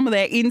Claire for some of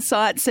their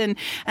insights, and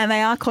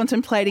they are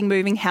contemplating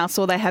moving house,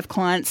 or they have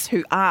clients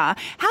who are.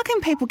 How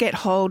can people get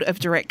hold of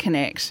Direct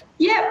Connect?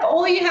 Yep,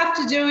 all you have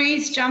to do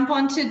is jump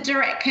onto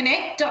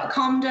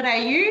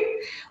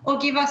directconnect.com.au or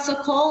give us a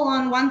call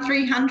on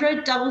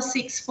 1300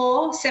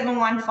 664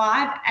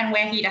 715, and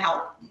we're here to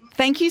help.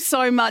 Thank you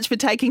so much for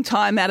taking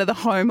time out of the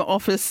home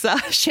office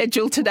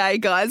schedule today,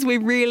 guys. We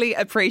really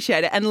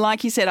appreciate it. And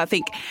like you said, I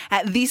think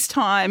at this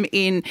time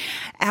in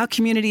our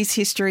community's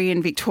history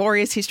and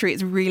Victoria's history,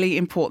 it's really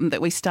important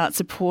that we start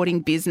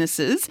supporting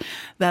businesses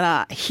that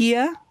are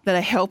here, that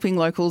are helping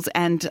locals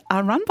and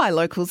are run by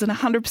locals and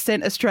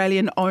 100%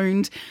 Australian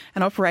owned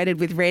and operated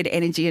with Red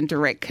Energy and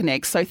Direct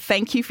Connect. So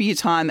thank you for your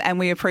time, and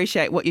we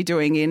appreciate what you're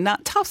doing in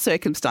tough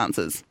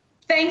circumstances.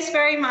 Thanks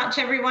very much,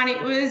 everyone.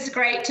 It was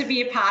great to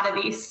be a part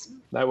of this.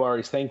 No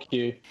worries. Thank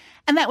you.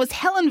 And that was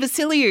Helen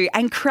Vasiliou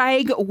and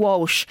Craig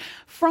Walsh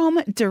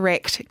from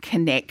Direct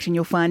Connect. And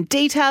you'll find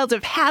details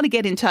of how to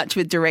get in touch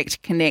with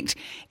Direct Connect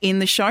in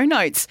the show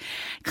notes.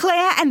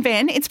 Claire and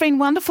Ben, it's been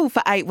wonderful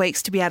for 8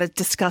 weeks to be able to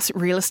discuss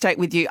real estate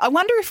with you. I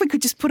wonder if we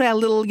could just put our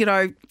little,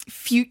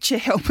 future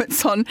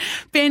helmets on.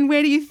 Ben,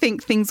 where do you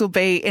think things will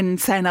be in,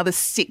 say, another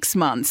 6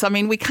 months? I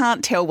mean, we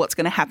can't tell what's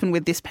going to happen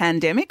with this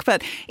pandemic,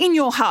 but in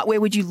your heart,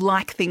 where would you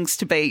like things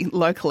to be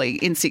locally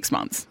in 6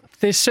 months?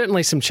 There's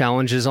certainly some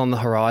challenges on the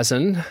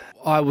horizon.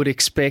 I would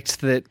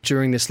expect that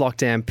during this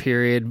lockdown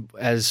period,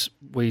 as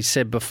we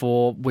said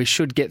before, we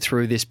should get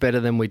through this better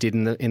than we did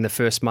in the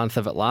first month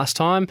of it last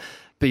time.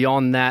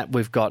 Beyond that,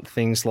 we've got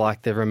things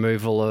like the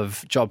removal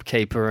of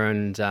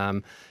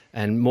JobKeeper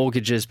and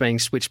mortgages being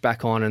switched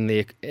back on, and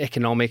the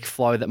economic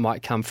flow that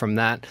might come from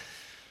that.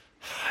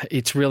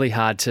 It's really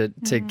hard to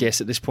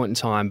guess at this point in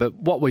time. But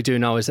what we do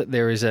know is that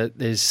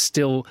there's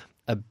still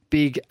a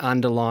big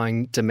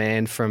underlying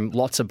demand from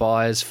lots of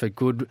buyers for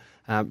good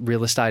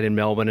real estate in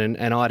Melbourne,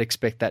 and I'd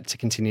expect that to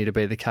continue to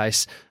be the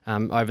case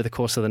over the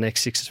course of the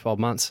next 6 to 12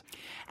 months.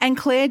 And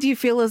Claire, do you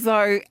feel as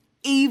though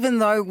even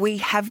though we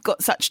have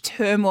got such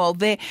turmoil,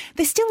 there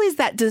still is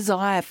that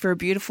desire for a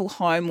beautiful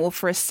home, or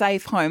for a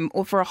safe home,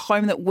 or for a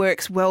home that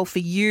works well for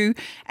you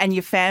and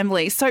your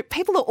family? So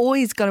people are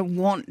always going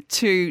to want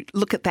to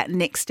look at that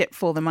next step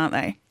for them, aren't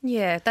they?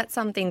 Yeah, that's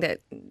something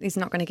that is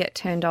not going to get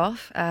turned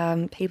off.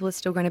 People are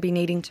still going to be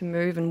needing to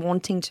move and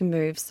wanting to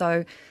move.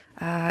 So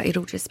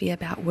it'll just be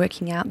about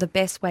working out the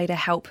best way to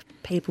help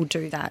people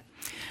do that.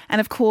 And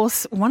of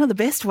course, one of the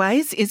best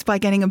ways is by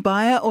getting a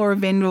buyer or a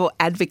vendor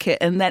advocate,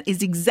 and that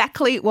is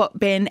exactly what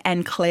Ben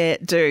and Claire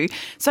do.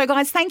 So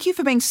guys, thank you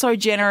for being so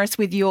generous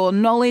with your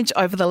knowledge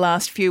over the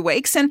last few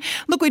weeks. And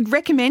look, we'd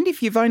recommend,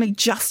 if you've only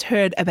just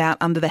heard about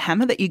Under the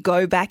Hammer, that you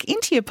go back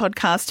into your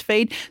podcast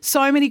feed.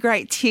 So many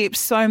great tips,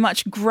 so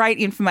much great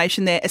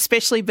information there,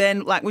 especially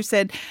Ben, like we've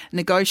said,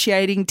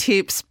 negotiating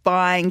tips,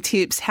 buying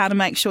tips, how to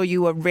make sure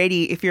you are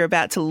ready if you're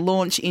about to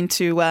launch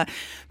into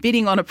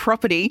bidding on a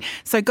property.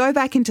 So go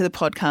back into the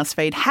podcast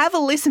feed, have a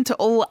listen to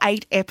all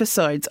 8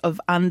 episodes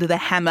of Under the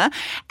Hammer.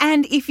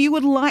 And if you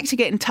would like to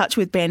get in touch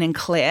with Ben and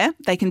Claire,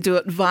 they can do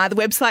it via the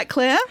website,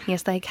 Claire.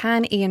 Yes, they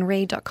can,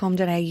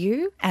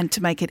 ianreid.com.au. And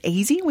to make it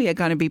easy, we are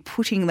going to be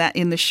putting that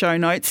in the show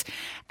notes.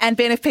 And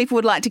Ben, if people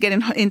would like to get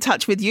in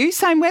touch with you,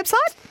 same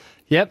website?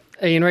 Yep,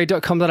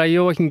 ianreid.com.au.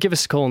 You can give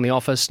us a call in the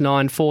office,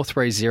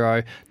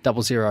 9430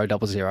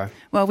 0000.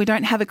 Well, we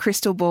don't have a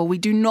crystal ball. We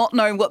do not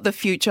know what the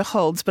future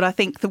holds, but I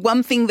think the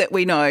one thing that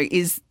we know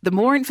is the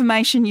more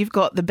information you've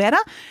got, the better,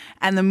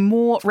 and the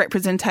more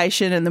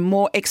representation and the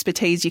more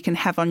expertise you can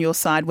have on your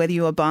side, whether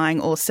you are buying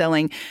or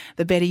selling,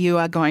 the better you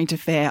are going to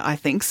fare, I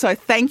think. So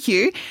thank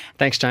you.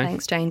 Thanks, Jane.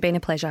 Thanks, Jane. Been a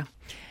pleasure.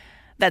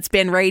 That's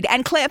Ben Reid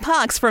and Claire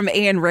Parks from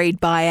Ian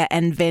Reid Buyer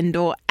and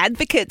Vendor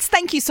Advocates.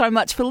 Thank you so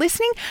much for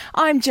listening.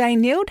 I'm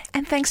Jane Nield,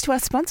 and thanks to our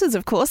sponsors,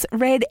 of course,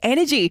 Red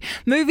Energy.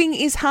 Moving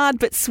is hard,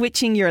 but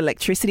switching your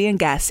electricity and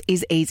gas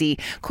is easy.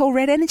 Call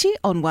Red Energy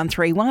on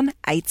 131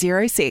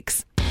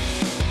 806.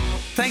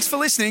 Thanks for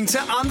listening to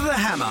Under the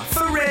Hammer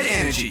for Red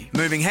Energy.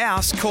 Moving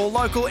house, call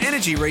local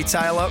energy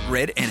retailer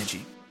Red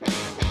Energy.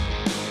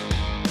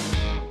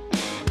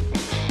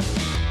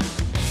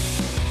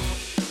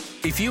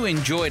 If you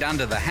enjoyed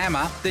Under the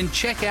Hammer, then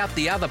check out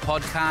the other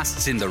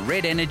podcasts in the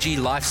Red Energy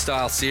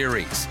Lifestyle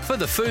series. For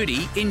the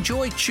foodie,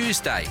 enjoy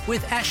Tuesday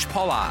with Ash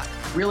Pollard.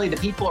 Really, the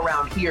people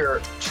around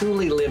here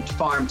truly lived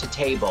farm to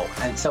table.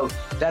 And so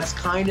that's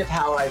kind of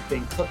how I've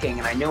been cooking.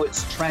 And I know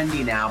it's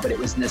trendy now, but it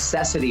was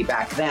necessity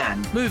back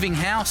then. Moving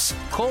house?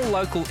 Call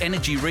local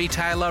energy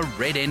retailer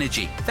Red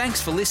Energy.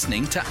 Thanks for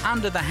listening to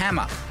Under the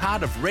Hammer,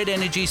 part of Red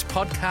Energy's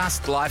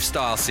podcast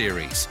lifestyle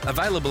series.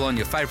 Available on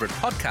your favourite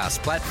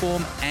podcast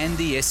platform and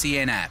the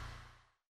SEN app.